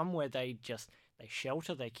there's some where they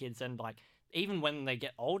shelter their kids, and like even when they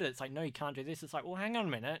get older, it's like, no, you can't do this. It's like, well, hang on a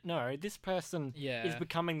minute, no, this person is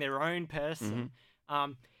becoming their own person,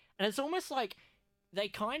 and it's almost like they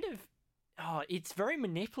kind of it's very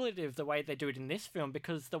manipulative the way they do it in this film,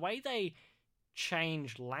 because the way they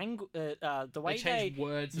change language, the way they change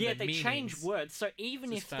words. Yeah, they change words. So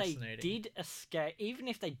even if they did escape, even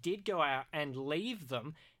if they did go out and leave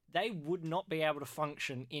them, they would not be able to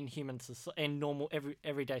function in in normal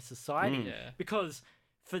everyday society. Because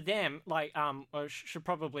for them, like, I should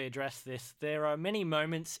probably address this. There are many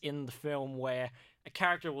moments in the film where a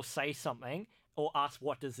character will say something or ask,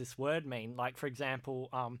 "What does this word mean?" Like, for example,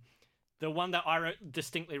 the one that I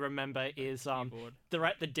distinctly remember is they're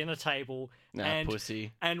at the dinner table and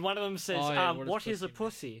pussy, and one of them says, what is a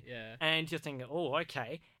pussy? Yeah. And you're thinking, oh,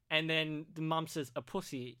 okay. And then the mum says, a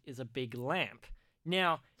pussy is a big lamp.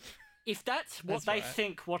 Now, if that's what they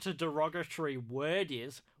think what a derogatory word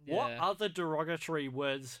is, what other derogatory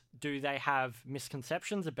words do they have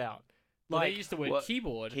misconceptions about? Well, they used the word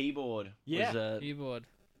keyboard. Keyboard. Yeah. Keyboard.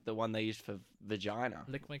 The one they used for vagina.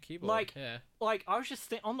 Lick my keyboard. Like I was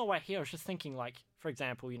just on the way here, I was just thinking, like, for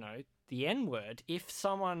example, you know, the N-word. If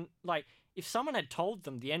someone had told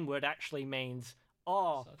them the N-word actually means,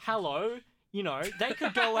 hello, you know, they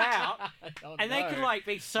could go out and they could like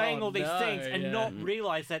be saying all these things and not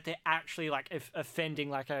realize that they're actually like offending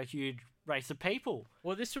like a huge race of people.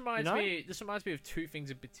 Well, this reminds me. This reminds me of two things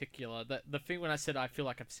in particular. The thing when I said I feel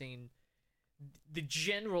like I've seen the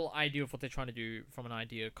general idea of what they're trying to do from an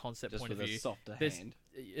idea concept just point of with view. A softer hand.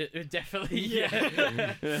 Definitely,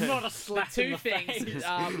 Not a slap in the face.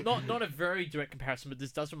 Not a very direct comparison, but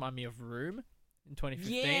this does remind me of Room in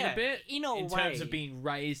 2015 a bit. In terms of being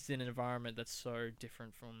raised in an environment that's so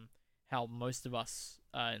different from how most of us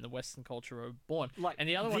in the Western culture are born. Like, and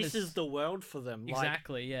the other one is the world for them.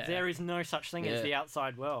 Exactly, like, there is no such thing as the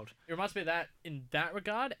outside world. It reminds me of that in that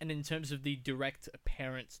regard, and in terms of the direct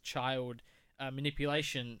parent-child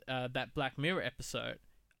manipulation, that Black Mirror episode,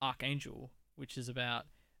 Archangel, which is about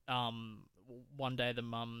one day the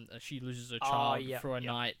mum, she loses her child for a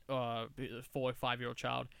night, 4 or 5-year-old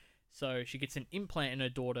child. So she gets an implant in her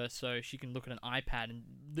daughter so she can look at an iPad and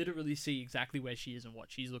literally see exactly where she is and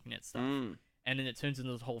what she's looking at stuff. And then it turns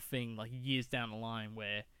into this whole thing like years down the line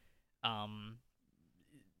where I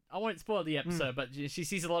won't spoil the episode, but she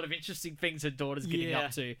sees a lot of interesting things her daughter's getting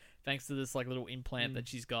up to thanks to this like little implant that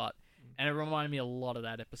she's got. And it reminded me a lot of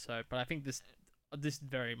that episode, but I think this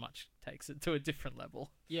very much takes it to a different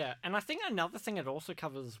level. Yeah, and I think another thing it also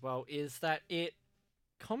covers as well is that it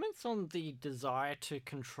comments on the desire to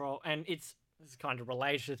control, and it's kind of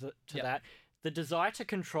related to that, the desire to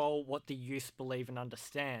control what the youth believe and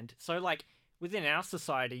understand. So, like, within our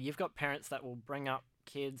society, you've got parents that will bring up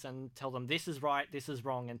kids and tell them this is right, this is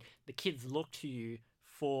wrong, and the kids look to you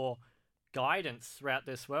for guidance throughout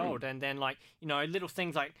this world. And then, like, you know, little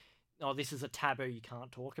things like, oh, this is a taboo, you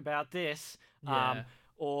can't talk about this.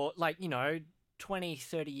 Or, like, you know, 20,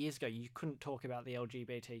 30 years ago, you couldn't talk about the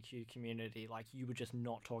LGBTQ community. Like, you would just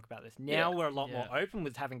not talk about this. Now we're a lot more open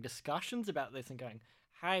with having discussions about this and going,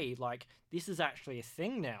 hey, like, this is actually a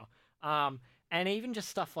thing now. And even just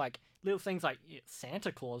stuff like, little things like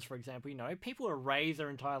Santa Claus, for example, you know, people are raised their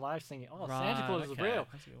entire lives thinking, Santa Claus is real.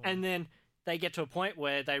 And then they get to a point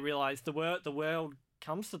where they realize the world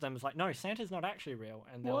comes to them is like, no, Santa's not actually real.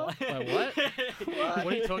 And they're like, wait, what? What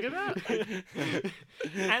are you talking about?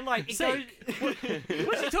 And like,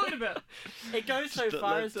 what's he talking about? It goes so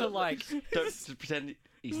far as to like, don't pretend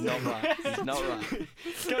he's not right. He's not right.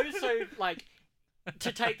 It goes so like,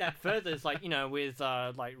 to take that further is like, you know, with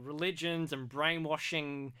like religions and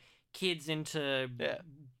brainwashing kids into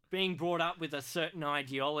being brought up with a certain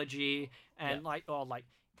ideology and like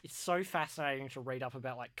it's so fascinating to read up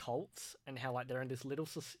about like cults and how like they're in this little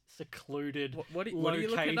secluded What are location. you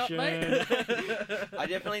looking up, mate? I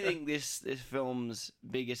definitely think this film's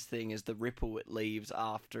biggest thing is the ripple it leaves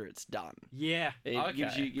after it's done. Yeah. It Okay,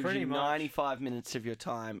 gives you pretty much. 95 minutes of your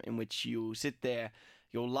time in which you'll sit there,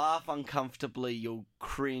 you'll laugh uncomfortably, you'll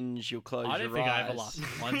cringe, you'll close I your don't think I eyes. ever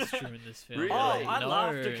laughed once during this film. Really? Oh, I No,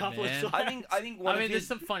 laughed a couple man. of times. I think one I of mean, his, there's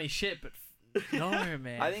some funny shit, but no,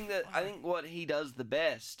 man. I think what he does the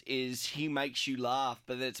best is he makes you laugh,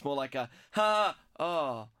 but it's more like a ha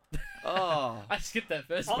oh. I skipped that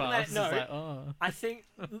first On part. that I was just note, like, oh. I think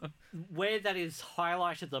where that is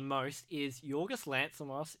highlighted the most is Yorgos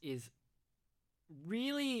Lanthimos is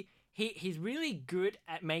really he's really good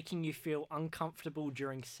at making you feel uncomfortable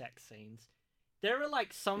during sex scenes. There are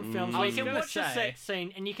like some films I where was you can gonna watch a say- sex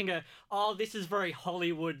scene and you can go, "Oh, this is very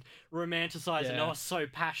Hollywood romanticizing. Yeah. Oh, so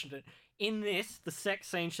passionate." In this, the sex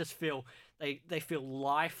scenes just feel they feel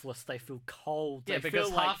lifeless. They feel cold. Yeah, they because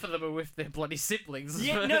feel like, half of them are with their bloody siblings.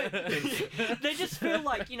 yeah, no, they just feel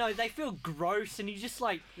like they feel gross, and you just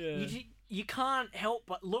like Yeah. you can't help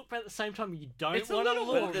but look, but at the same time you don't It's a want to little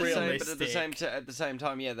look. But at, the same, realistic. at the same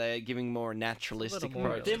time, yeah, they're giving more naturalistic more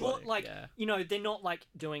approach. They're to more it. like yeah. they're not like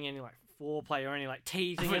doing any like foreplay or any like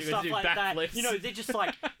teasing thought and you were stuff gonna like do that. backflips. They're just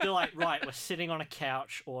like right, we're sitting on a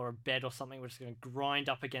couch or a bed or something. We're just going to grind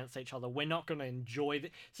up against each other. We're not going to enjoy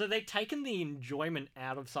it. So they've taken the enjoyment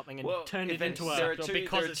out of something and turned it into there a. are two,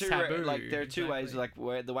 because there are it's two, taboo, like there are two ways, exactly. like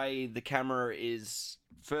where the way the camera is.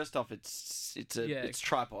 First off, it's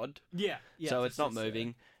tripod, Yeah, so it's not just,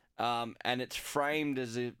 moving, and it's framed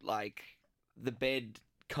as if like the bed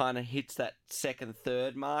kind of hits that second,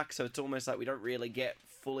 third mark. So it's almost like we don't really get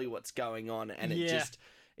fully what's going on, and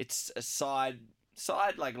it's a side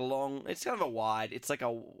like long. It's kind of a wide. It's like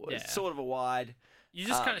it's sort of a wide. You're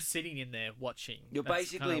just kind of sitting in there watching. You're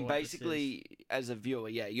That's kinda what this basically as a viewer,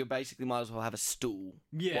 you basically might as well have a stool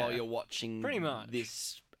while you're watching Pretty much.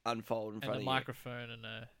 this unfold in is. front And of a microphone and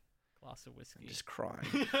a glass of whiskey. you. Just crying.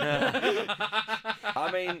 I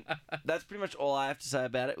mean, that's pretty much all I have to say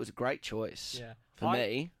about it. It was a great choice Yeah. for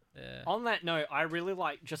me. Yeah. On that note, I really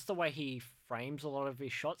like just the way he frames a lot of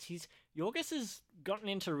his shots. Yorgos has gotten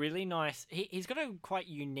into really nice. He's got a quite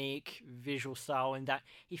unique visual style in that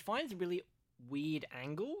he finds really weird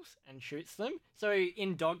angles and shoots them. So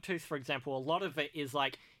in Dogtooth, for example, a lot of it is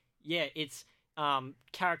like, it's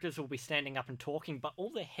characters will be standing up and talking, but all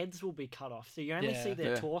their heads will be cut off, so you only see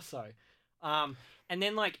their torso. And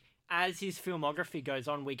then like as his filmography goes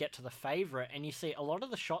on, we get to the favorite, and you see a lot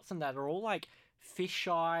of the shots in that are all like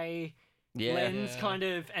fisheye lens kind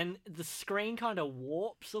of, and the screen kind of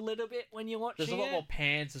warps a little bit when you're watching There's a lot more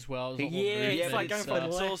pans as well. There's a lot more Yeah, movement it's like going and from stuff.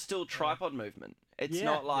 It's all still tripod movement. It's Yeah.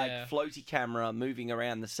 not like Yeah. floaty camera moving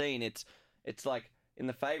around the scene. It's like in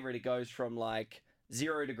the favorite, it goes from like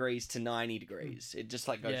 0 degrees to 90 degrees. It just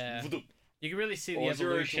like goes Yeah. vdoop, You can really see the or 0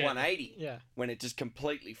 to evolution. 180 Yeah. when it just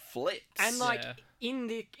completely flips. And like Yeah. in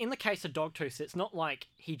the case of Dogtooth, it's not like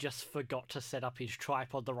he just forgot to set up his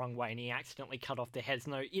tripod the wrong way and he accidentally cut off their heads.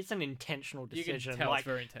 No, it's an intentional You can decision. tell like it's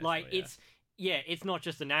very intentional. like yeah. it's not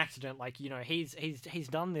just an accident. Like he's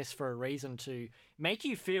done this for a reason to make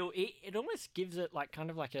you feel. It almost gives it like kind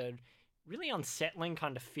of like a really unsettling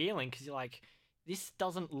kind of feeling because you're like, this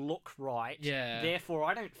doesn't look right. Yeah. Therefore,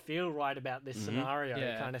 I don't feel right about this scenario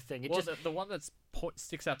Yeah. kind of thing. It Well, just the one that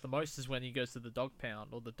sticks out the most is when he goes to the dog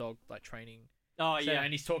pound or the dog like training. oh So- yeah.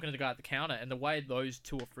 and he's talking to the guy at the counter, and the way those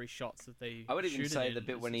 2 or 3 shots that they I would even shoot it say in the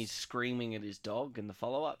bit is when he's just- screaming at his dog in the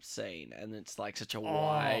follow-up scene, and it's like such a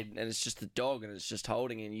wide, and it's just the dog, and it's just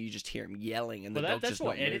holding, and you just hear him yelling, and the Well, dog's that's just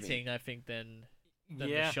more not moving. editing, I think, than the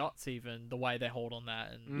Yeah. shots, even the way they hold on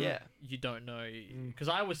that, and Yeah. you don't know because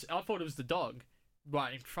I thought it was the dog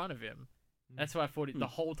right in front of him. That's why I thought the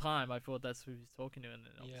whole time I thought that's who he's talking to, and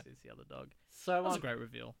then obviously it's the other dog. So That was a great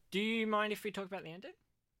reveal. do you mind if we talk about the ending?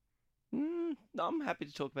 No, I'm happy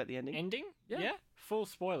to talk about the ending. Ending? Yeah. Full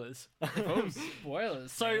spoilers. Oh,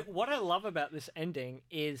 spoilers. So man. what I love about this ending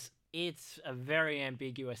is it's a very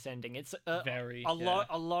ambiguous ending. It's Very a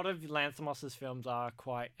lot of Lanthimos's films are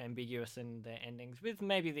quite ambiguous in their endings, with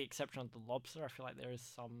maybe the exception of The Lobster. I feel like there is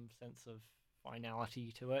some sense of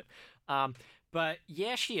finality to it. But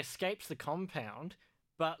yeah, she escapes the compound,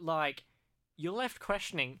 but like you're left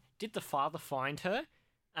questioning, did the father find her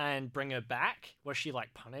and bring her back? Was she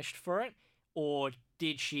like punished for it? Or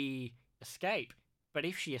did she escape? But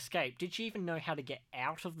if she escaped, did she even know how to get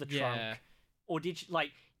out of the trunk? Yeah. Or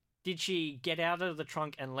did she get out of the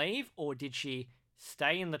trunk and leave? Or did she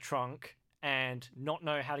stay in the trunk and not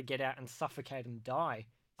know how to get out and suffocate and die?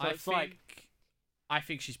 So I it's like,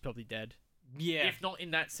 think she's probably dead. Yeah. if not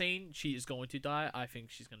in that scene, she is going to die. I think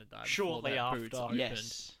she's going to die before Shortly that after. boot's opened.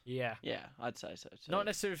 Yes. Yeah. Yeah, I'd say so too. Not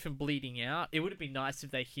necessarily from bleeding out. It would have been nice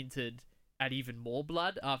if they hinted at even more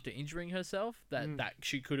blood after injuring herself. That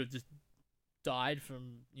she could have just died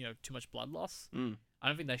from too much blood loss. I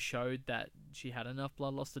don't think they showed that she had enough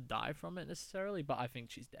blood loss to die from it necessarily, but I think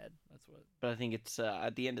she's dead. That's what. But I think it's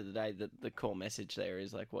at the end of the day, the core message there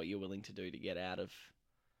is like what you're willing to do to get out of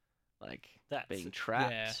like being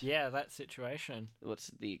trapped. Yeah, that situation. What's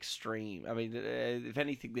the extreme? I mean, if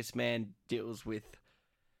anything, this man deals with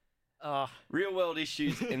real world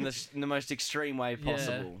issues in the most extreme way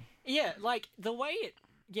possible. Yeah, like the way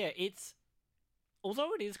it's.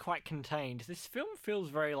 Although it is quite contained, this film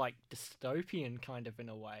feels very, like, dystopian kind of in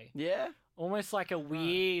a way. Yeah? Almost like a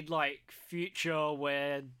weird, like, future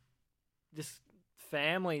where this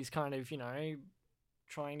family's kind of,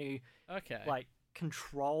 trying to, like,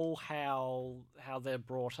 control how they're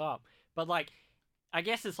brought up. But, like, I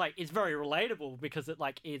guess it's, like, it's very relatable because it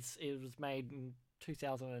was made in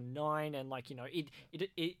 2009 and, like,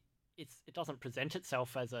 it doesn't present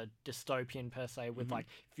itself as a dystopian per se with like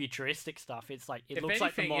futuristic stuff. It's like it looks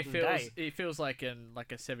like the modern day. It feels like a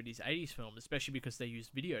 70s 80s film, especially because they use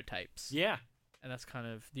videotapes. Yeah, and that's kind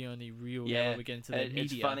of the only real way we get into the media.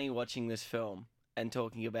 It's funny watching this film and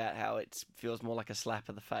talking about how it feels more like a slap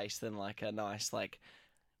of the face than like a nice like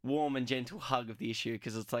warm and gentle hug of the issue,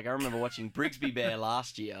 because it's like I remember watching Brigsby Bear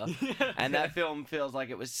last year, and that film feels like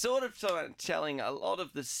it was sort of telling a lot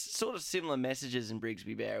of the sort of similar messages in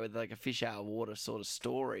Brigsby Bear with like a fish out of water sort of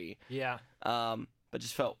story. Yeah. But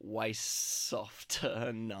just felt way softer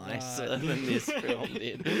and nicer than this film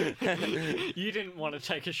did. You didn't want to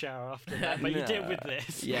take a shower after that, but you did with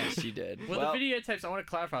this. Yes, you did. Were the videotapes? I want to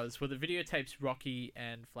clarify this. Were the videotapes Rocky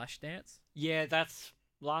and Flashdance? Yeah, that's.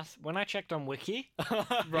 When I checked on Wiki,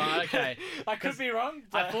 right? Okay, I could be wrong.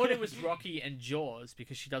 I thought it was Rocky and Jaws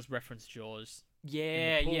because she does reference Jaws.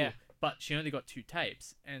 Yeah. But she only got 2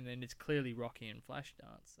 tapes, and then it's clearly Rocky and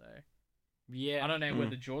Flashdance. So yeah, I don't know where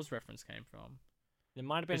the Jaws reference came from. There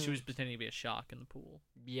might have been. She was pretending to be a shark in the pool.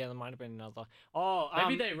 Yeah, there might have been another.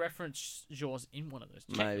 Maybe they referenced Jaws in one of those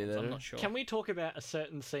channels. I'm not sure. Can we talk about a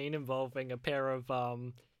certain scene involving a pair of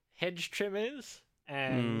hedge trimmers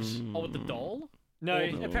and with the doll? No,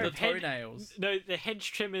 a pair of toenails. No, the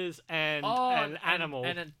hedge trimmers and an animal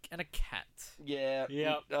and a cat. Yeah,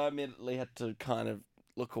 I immediately had to kind of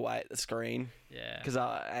look away at the screen. Yeah, because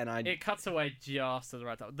it cuts away just at the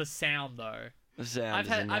right time. The sound though. The sound.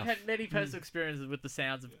 I've had many personal experiences with the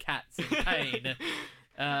sounds of cats in pain.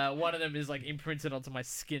 One of them is like imprinted onto my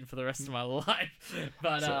skin for the rest of my life.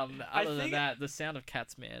 But other than that, the sound of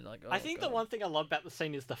cats, man. Like, I think the one thing I love about the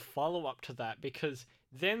scene is the follow up to that, because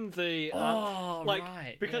then the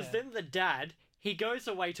then the dad, he goes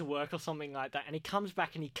away to work or something like that, and he comes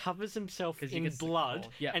back and he covers himself in blood,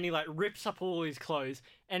 and he like rips up all his clothes.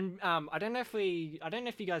 And I don't know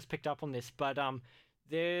if you guys picked up on this, but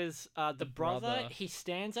there's the brother. He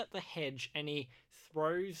stands at the hedge and he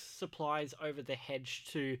throws supplies over the hedge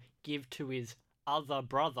to give to his other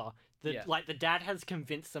brother. Like the dad has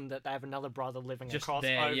convinced them that they have another brother living just across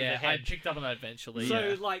there, over the hedge. I picked up on that eventually.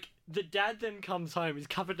 So like the dad then comes home, he's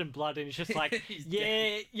covered in blood, and he's just like,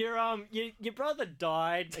 your brother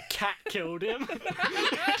died. A cat killed him.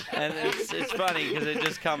 And it's funny because it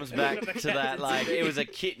just comes back to that, like it was a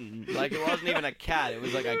kitten, like it wasn't even a cat, it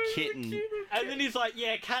was like a kitten. And then he's like,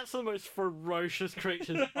 yeah, cats are the most ferocious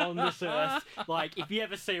creatures on this earth. Like, if you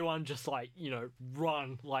ever see one, just like,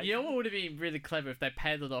 run. Like, you know what would have been really clever if they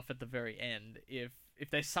paid it off at the very end? If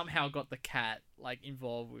they somehow got the cat like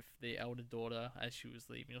involved with the elder daughter as she was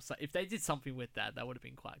leaving, or so, if they did something with that would have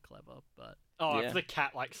been quite clever. But if the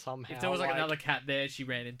cat like somehow, if there was like another cat there she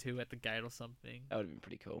ran into at the gate or something, that would have been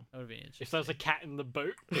pretty cool. That would have been interesting. If there was a cat in the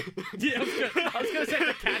boot. Yeah, I was gonna say if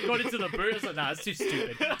the cat got into the boot. I was like, nah, it's too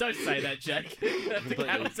stupid. Don't say that, Jake.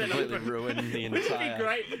 Completely ruin the entire. It'd be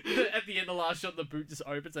great at the end, the last shot, the boot just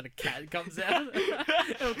opens and a cat comes out.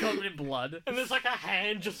 It'll cover in blood, and there's like a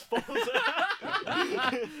hand just falls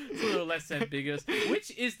out. It's a little less ambiguous.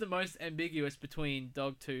 Which is the most ambiguous between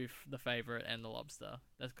Dogtooth, the favorite, and the lobster?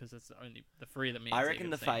 That's because it's only the three that means. I reckon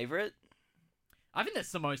the favorite. I think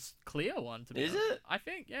that's the most clear one. To be honest. Is it? I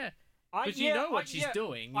think, yeah. Because you know what she's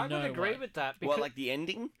doing. I would agree with that. Because... What, like the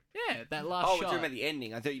ending? Yeah, that last shot. Oh, we're talking about the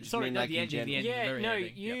ending. I thought you just meant like the ending. Yeah, no,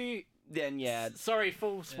 ending. you. Then yeah. Sorry,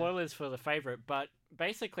 full spoilers for the favorite, but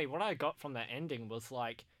basically what I got from that ending was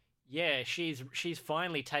like, yeah, she's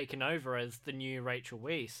finally taken over as the new Rachel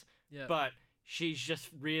Weisz. Yeah. But she's just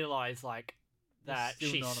realized like that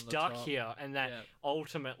she's stuck here, and that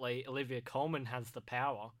ultimately Olivia Colman has the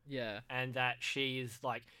power. Yeah. And that she's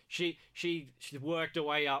like she's worked her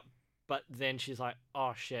way up but then she's like,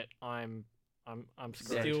 oh shit, I'm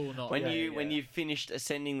screwed. Still not. When there. when you've finished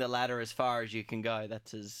ascending the ladder as far as you can go,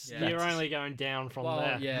 that's as Yeah. You're that's- only going down from While,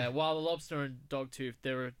 there. yeah, while the lobster and Dogtooth,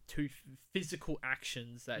 there are two physical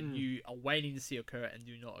actions that you are waiting to see occur and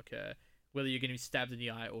do not occur. Whether you're going to be stabbed in the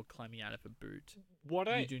eye or climbing out of a boot,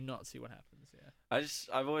 you do not see what happens. Yeah,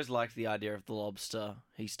 I've always liked the idea of the lobster.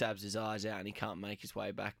 He stabs his eyes out and he can't make his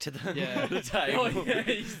way back to the, Yeah. the table. Oh, yeah,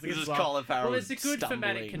 he's This is like- Colin Farrell. Well, there's a good thematic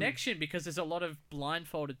stumbling. connection because there's a lot of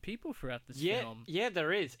blindfolded people throughout this film. Yeah,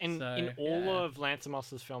 there is. In all yeah. of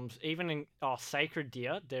Lanthimos' films, even in Sacred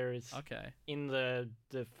Deer, there is Okay. in the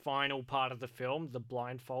final part of the film, the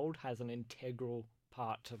blindfold has an integral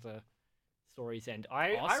part to the story's end.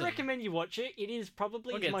 I Awesome. recommend you watch it. It is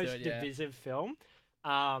probably We'll the get to most it, yeah. divisive film,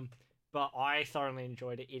 but I thoroughly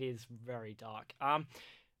enjoyed it. It is very dark.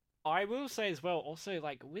 I will say as well, also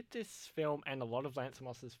like with this film and a lot of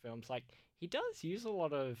Lanthimos' films, like he does use a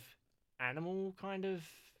lot of animal kind of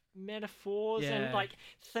metaphors and Yeah. like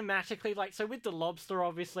thematically, like so with the lobster,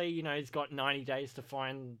 obviously, you know, he's got 30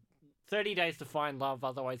 days to find love,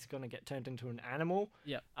 otherwise he's gonna get turned into an animal.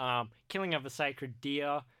 Yep. Killing of a sacred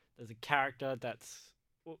deer. There's a character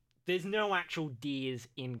there's no actual deers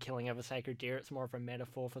in Killing of a Sacred Deer. It's more of a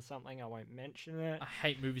metaphor for something. I won't mention it. I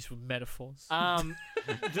hate movies with metaphors.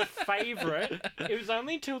 The favorite. It was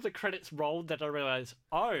only until the credits rolled that I realized,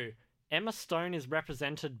 Emma Stone is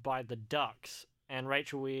represented by the ducks, and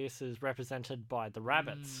Rachel Weisz is represented by the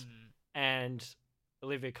rabbits, and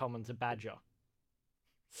Olivia Colman's a badger.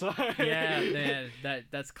 So yeah,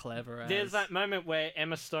 that's clever. There's that moment where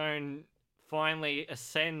Emma Stone finally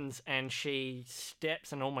ascends and she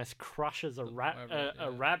steps and almost crushes a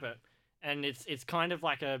rabbit, and it's kind of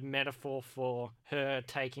like a metaphor for her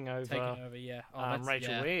taking over. Yeah.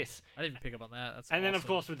 Rachel Weisz. I didn't pick up on that. That's And then of awesome.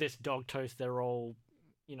 course with this Dogtooth, they're all,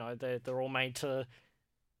 you know, they're all made to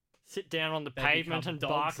sit down on the They pavement become and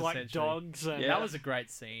dogs, bark like essentially. dogs. And That was a great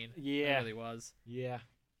scene. Yeah. It really was. yeah.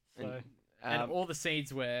 So And all the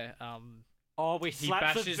scenes where we he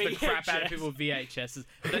slapped bashes the crap out of people with VHSs.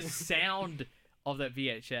 The sound of that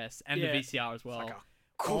VHS and Yeah. the VCR as well. like a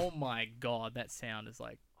Oh my god, that sound is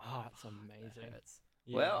like it's amazing. hurts.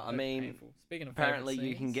 Yeah. Well, I So mean, painful. Speaking of apparently favourite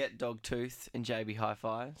you can scenes, get Dogtooth in JB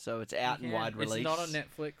Hi-Fi, so it's out in yeah, wide release. It's not on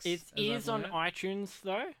Netflix. It as is I've on learned. iTunes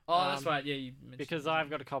though. Oh, that's right. Yeah, you mentioned Because that. I've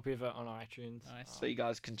got a copy of it on iTunes. Nice. So you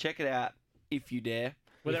guys can check it out if you dare.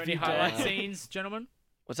 Were there if any you highlight dare. scenes, gentlemen?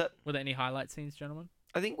 What's that? Were there any highlight scenes, gentlemen?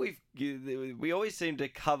 I think we always seem to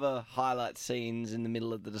cover highlight scenes in the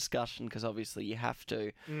middle of the discussion because obviously you have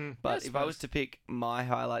to. But I if I was suppose. to pick my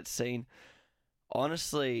highlight scene,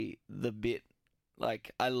 honestly, the bit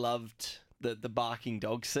like I loved the barking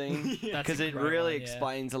dog scene Yeah. That's because a it great really one, yeah.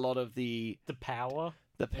 explains a lot of the The power.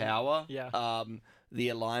 power. Yeah. The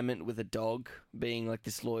alignment with a dog being like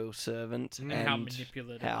this loyal servant And And how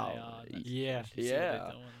manipulative how- they are. That's Yeah. essentially what they're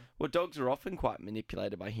Yeah. doing. Well, dogs are often quite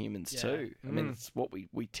manipulated by humans Yeah. too. I mean, Mm. it's what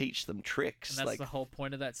we teach them tricks And that's like the whole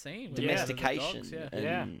point of that scene. with Yeah. the domestication dogs, yeah. and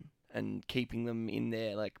Yeah. and keeping them in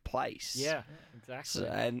their like place. Yeah. Exactly. So,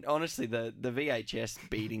 and honestly, the VHS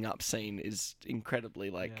beating up scene is incredibly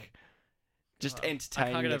like just I can't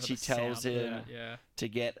entertaining get that over she the tells sound of him it, Yeah. to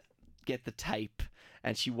get the tape,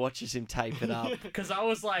 and she watches him tape it up. Because I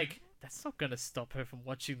was like, that's not going to stop her from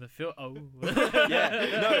watching the film. Oh.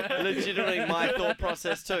 Yeah, no, legitimately my thought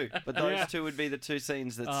process too. But those Yeah. two would be the two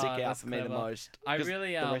scenes that Ah, stick out that's for me the clever. most. I 'Cause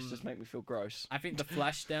really, the rest just make me feel gross. I think the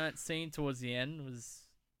flash dance scene towards the end was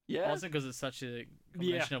Yeah, awesome because it's such a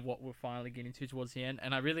combination of what we're finally getting to towards the end.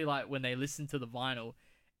 And I really like when they listen to the vinyl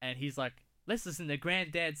and he's like, let's listen to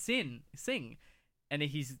Granddad sing. And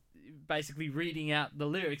he's basically reading out the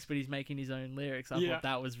lyrics, but he's making his own lyrics. I Yeah. thought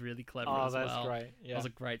that was really clever Oh, as that's well. great. That Yeah. was a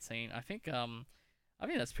great scene. I think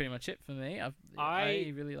that's pretty much it for me. I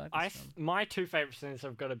I- really like this film. My two favorite scenes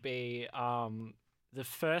have got to be the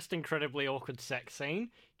first incredibly awkward sex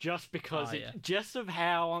scene, just because just of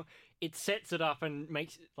how it sets it up and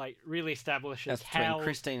makes like really establishes that's between how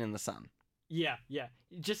Christine and the son. yeah, it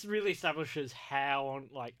just really establishes how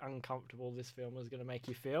like uncomfortable this film is going to make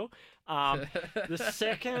you feel. The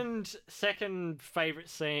second favorite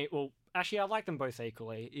scene, well, actually, I like them both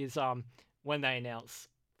equally. Is when they announce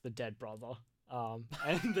the dead brother. And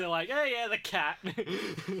they're like, oh yeah, the cat.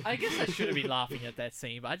 I guess I should have been laughing at that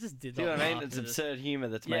scene, but I just did Do you not know what I mean? laugh It's at it. absurd humor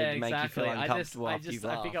that's Yeah, made to make you exactly. feel uncomfortable after you've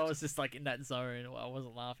laughed. I think I was just like in that zone. I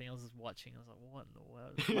wasn't laughing. I was just watching. I was like, what in the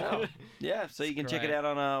world? Wow. Yeah, so you can check it great. out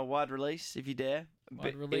on a wide release if you dare.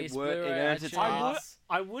 Wide But release, it Blu-ray, earns its iTunes. pass.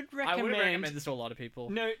 I would recommend. I wouldn't recommend this to a lot of people.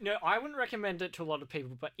 No, I wouldn't recommend it to a lot of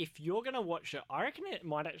people. But if you're gonna watch it, I reckon it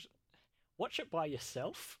might actually watch it by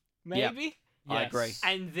yourself. Maybe. I agree.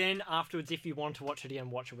 And then afterwards, if you want to watch it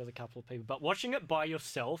again, watch it with a couple of people. But watching it by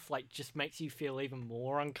yourself, like, just makes you feel even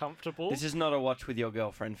more uncomfortable. This is not a watch with your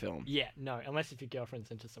girlfriend film. Yeah, no, unless if your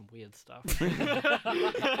girlfriend's into some weird stuff.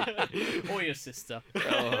 Or your sister.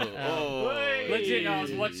 Oh. Legit, I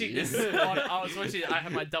was watching this. I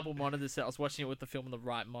had my double monitor set. I was watching it with the film on the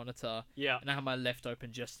right monitor. Yeah. And I had my left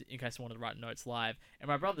open just in case I wanted to write notes live. And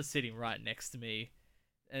my brother's sitting right next to me.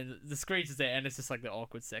 And the screen's is there, and it's just like the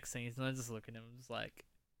awkward sex scenes. And I just look at him and was like,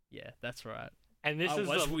 yeah, that's right. And this is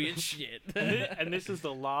was the weird shit. and this is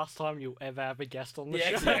the last time you'll ever have a guest on the show.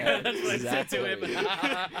 Exactly. That's what I said to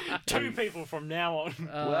him. 2 people from now on.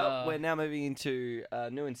 Well, we're now moving into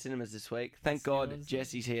new in cinemas this week. Thank God cinemas.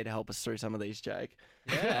 Jesse's here to help us through some of these, Jake.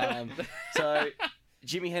 Yeah. So,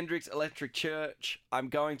 Jimi Hendrix Electric Church. I'm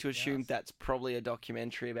going to assume that's probably a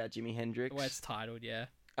documentary about Jimi Hendrix. The way it's titled, yeah.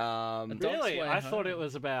 Really? Way I Home. thought it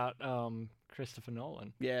was about Christopher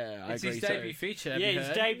Nolan. Yeah, I It's agree. his debut feature. Yeah, his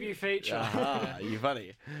debut feature. Aha, you're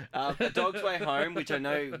funny. A Dog's Way Home, which I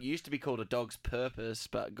know used to be called A Dog's Purpose,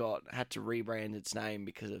 but had to rebrand its name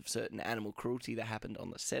because of certain animal cruelty that happened on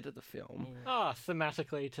the set of the film.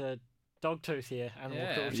 Thematically to Dogtooth here. Animal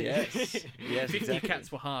cruelty. Yes, 50 exactly.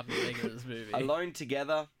 cats were harmed in making this movie. Alone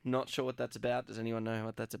Together, not sure what that's about. Does anyone know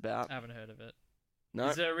what that's about? I haven't heard of it. No.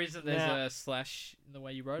 Is there a reason there's Nah. a slash in the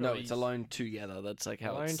way you wrote it? No, or it's you- Alone Together. That's like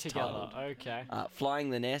how Alone it's together. titled. Okay.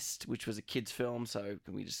 Flying the Nest, which was a kids' film, so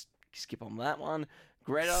can we just skip on that one?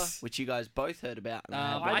 Greta, which you guys both heard about. And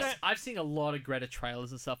I haven't. I've seen a lot of Greta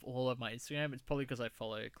trailers and stuff all over my Instagram. It's probably because I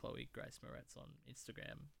follow Chloe Grace Moretz on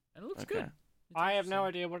Instagram. And it looks Okay. good. It's I have no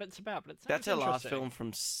interesting. idea what it's about, but it sounds That's her last interesting. film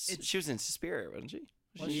from. She was in Suspiria, wasn't she?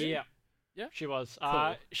 Was she? Yeah. Yeah. She was.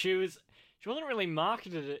 Cool. She wasn't really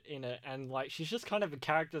marketed in it, and like she's just kind of a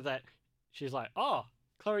character that she's like, oh,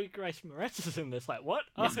 Chloe Grace Moretz is in this. Like, what?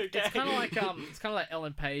 Oh, okay. It's kind of like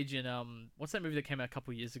Ellen Page in what's that movie that came out a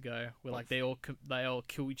couple years ago where like they all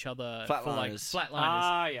kill each other for like Flatliners. Flatliners.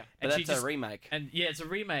 Ah, yeah. But And she that's just a remake. and yeah, it's a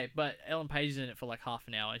remake, but Ellen Page is in it for like half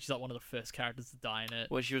an hour, and she's like one of the first characters to die in it.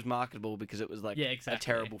 Well, she was marketable because it was like Yeah, a exactly.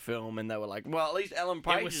 terrible film, and they were like, well, at least Ellen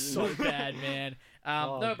Page It was is so in it. bad, man.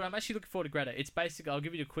 No, but I'm actually looking forward to Greta. It's basically, I'll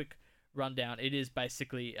give you a quick rundown. It is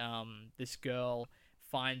basically this girl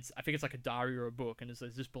finds, I think it's like a diary or a book, and it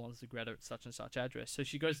says this belongs to Greta at such and such address. So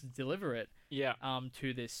she goes to deliver it Yeah.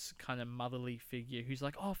 to this kind of motherly figure who's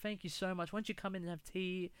like, oh, thank you so much. Why don't you come in and have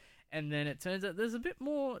tea? And then it turns out there's a bit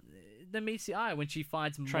more than meets the eye when she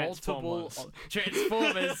finds multiple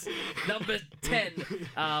Transformers number 10.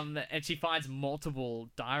 And she finds multiple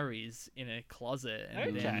diaries in a closet,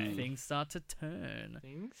 and Okay. then things start to turn.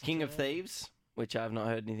 King of Thieves, which I have not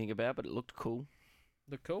heard anything about, but it looked cool.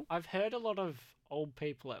 Look cool? I've heard a lot of old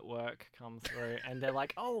people at work come through, and they're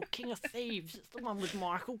like, "Oh, King of Thieves, it's the one with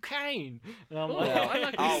Michael Caine." And I'm Oh, like, I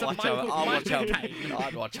like this. Michael Caine.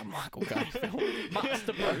 I'd watch a Michael Caine film.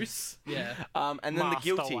 Master Bruce. Yeah. And then The Master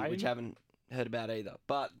Guilty, Wayne. which I haven't heard about either.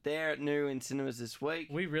 But they're new in cinemas this week.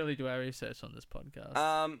 We really do our research on this podcast.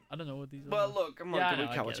 I don't know what these are. Well, look, come on, Yeah, I we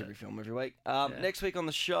know, I can't watch get every it. film every week. Next week on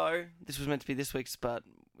the show, this was meant to be this week's, but,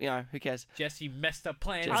 you know, who cares? Jesse messed up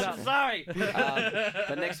plans. I'm sorry.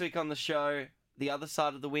 But next week on the show, The Other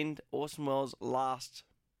Side of the Wind, Orson Welles' last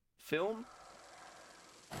film.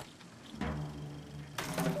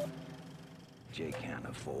 Jay can't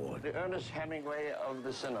afford. The Ernest Hemingway of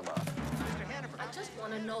the cinema. I just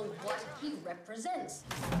want to know what he represents.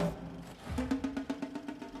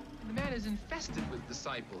 The man is infested with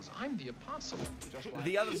disciples. I'm the apostle.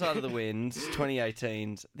 The Other Side of the Wind,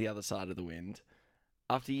 2018's The Other Side of the Wind.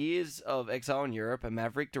 After years of exile in Europe, a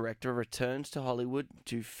maverick director returns to Hollywood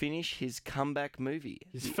to finish his comeback movie.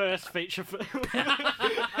 His first feature film.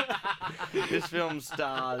 This film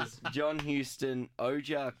stars John Huston,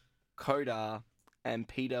 Oja Kodar, and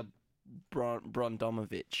Peter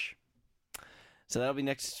Brondomovich. So that'll be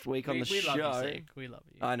next week on the we show. love you, Zeke. We love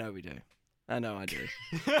you. I know we do. I know I do.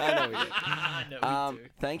 I know we do. I know we do.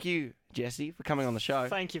 Thank you, Jesse, for coming on the show.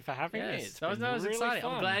 Thank you for having me. Yes, It's that was been really exciting.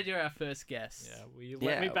 fun. I'm glad you're our first guest. Yeah, will you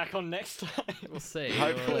let me back on next time? We'll see.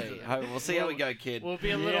 Hopefully. We'll see how we go, kid. We'll be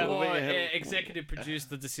a little Yeah, more we'll be- executive produce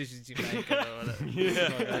the decisions you make.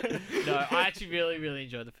 No, I actually really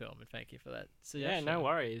enjoyed the film, and thank you for that. So Yeah, no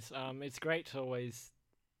worries. It's great to always,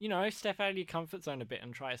 step out of your comfort zone a bit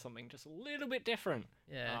and try something just a little bit different.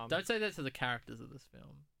 Yeah, don't say that to the characters of this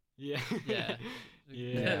film. Yeah. Yeah.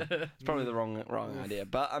 Yeah. It's probably the wrong idea.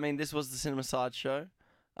 But, I mean, this was the Cinema Sideshow.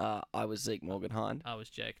 I was Zeke Morgan-Hind. I was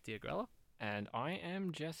Jake Agrela. And I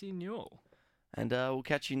am Jesse Newell. And we'll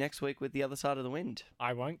catch you next week with The Other Side of the Wind.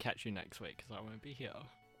 I won't catch you next week because I won't be here.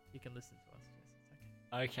 You can listen to us.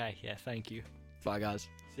 It's okay. Okay, yeah, thank you. Bye, guys.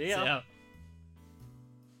 See See ya. ya.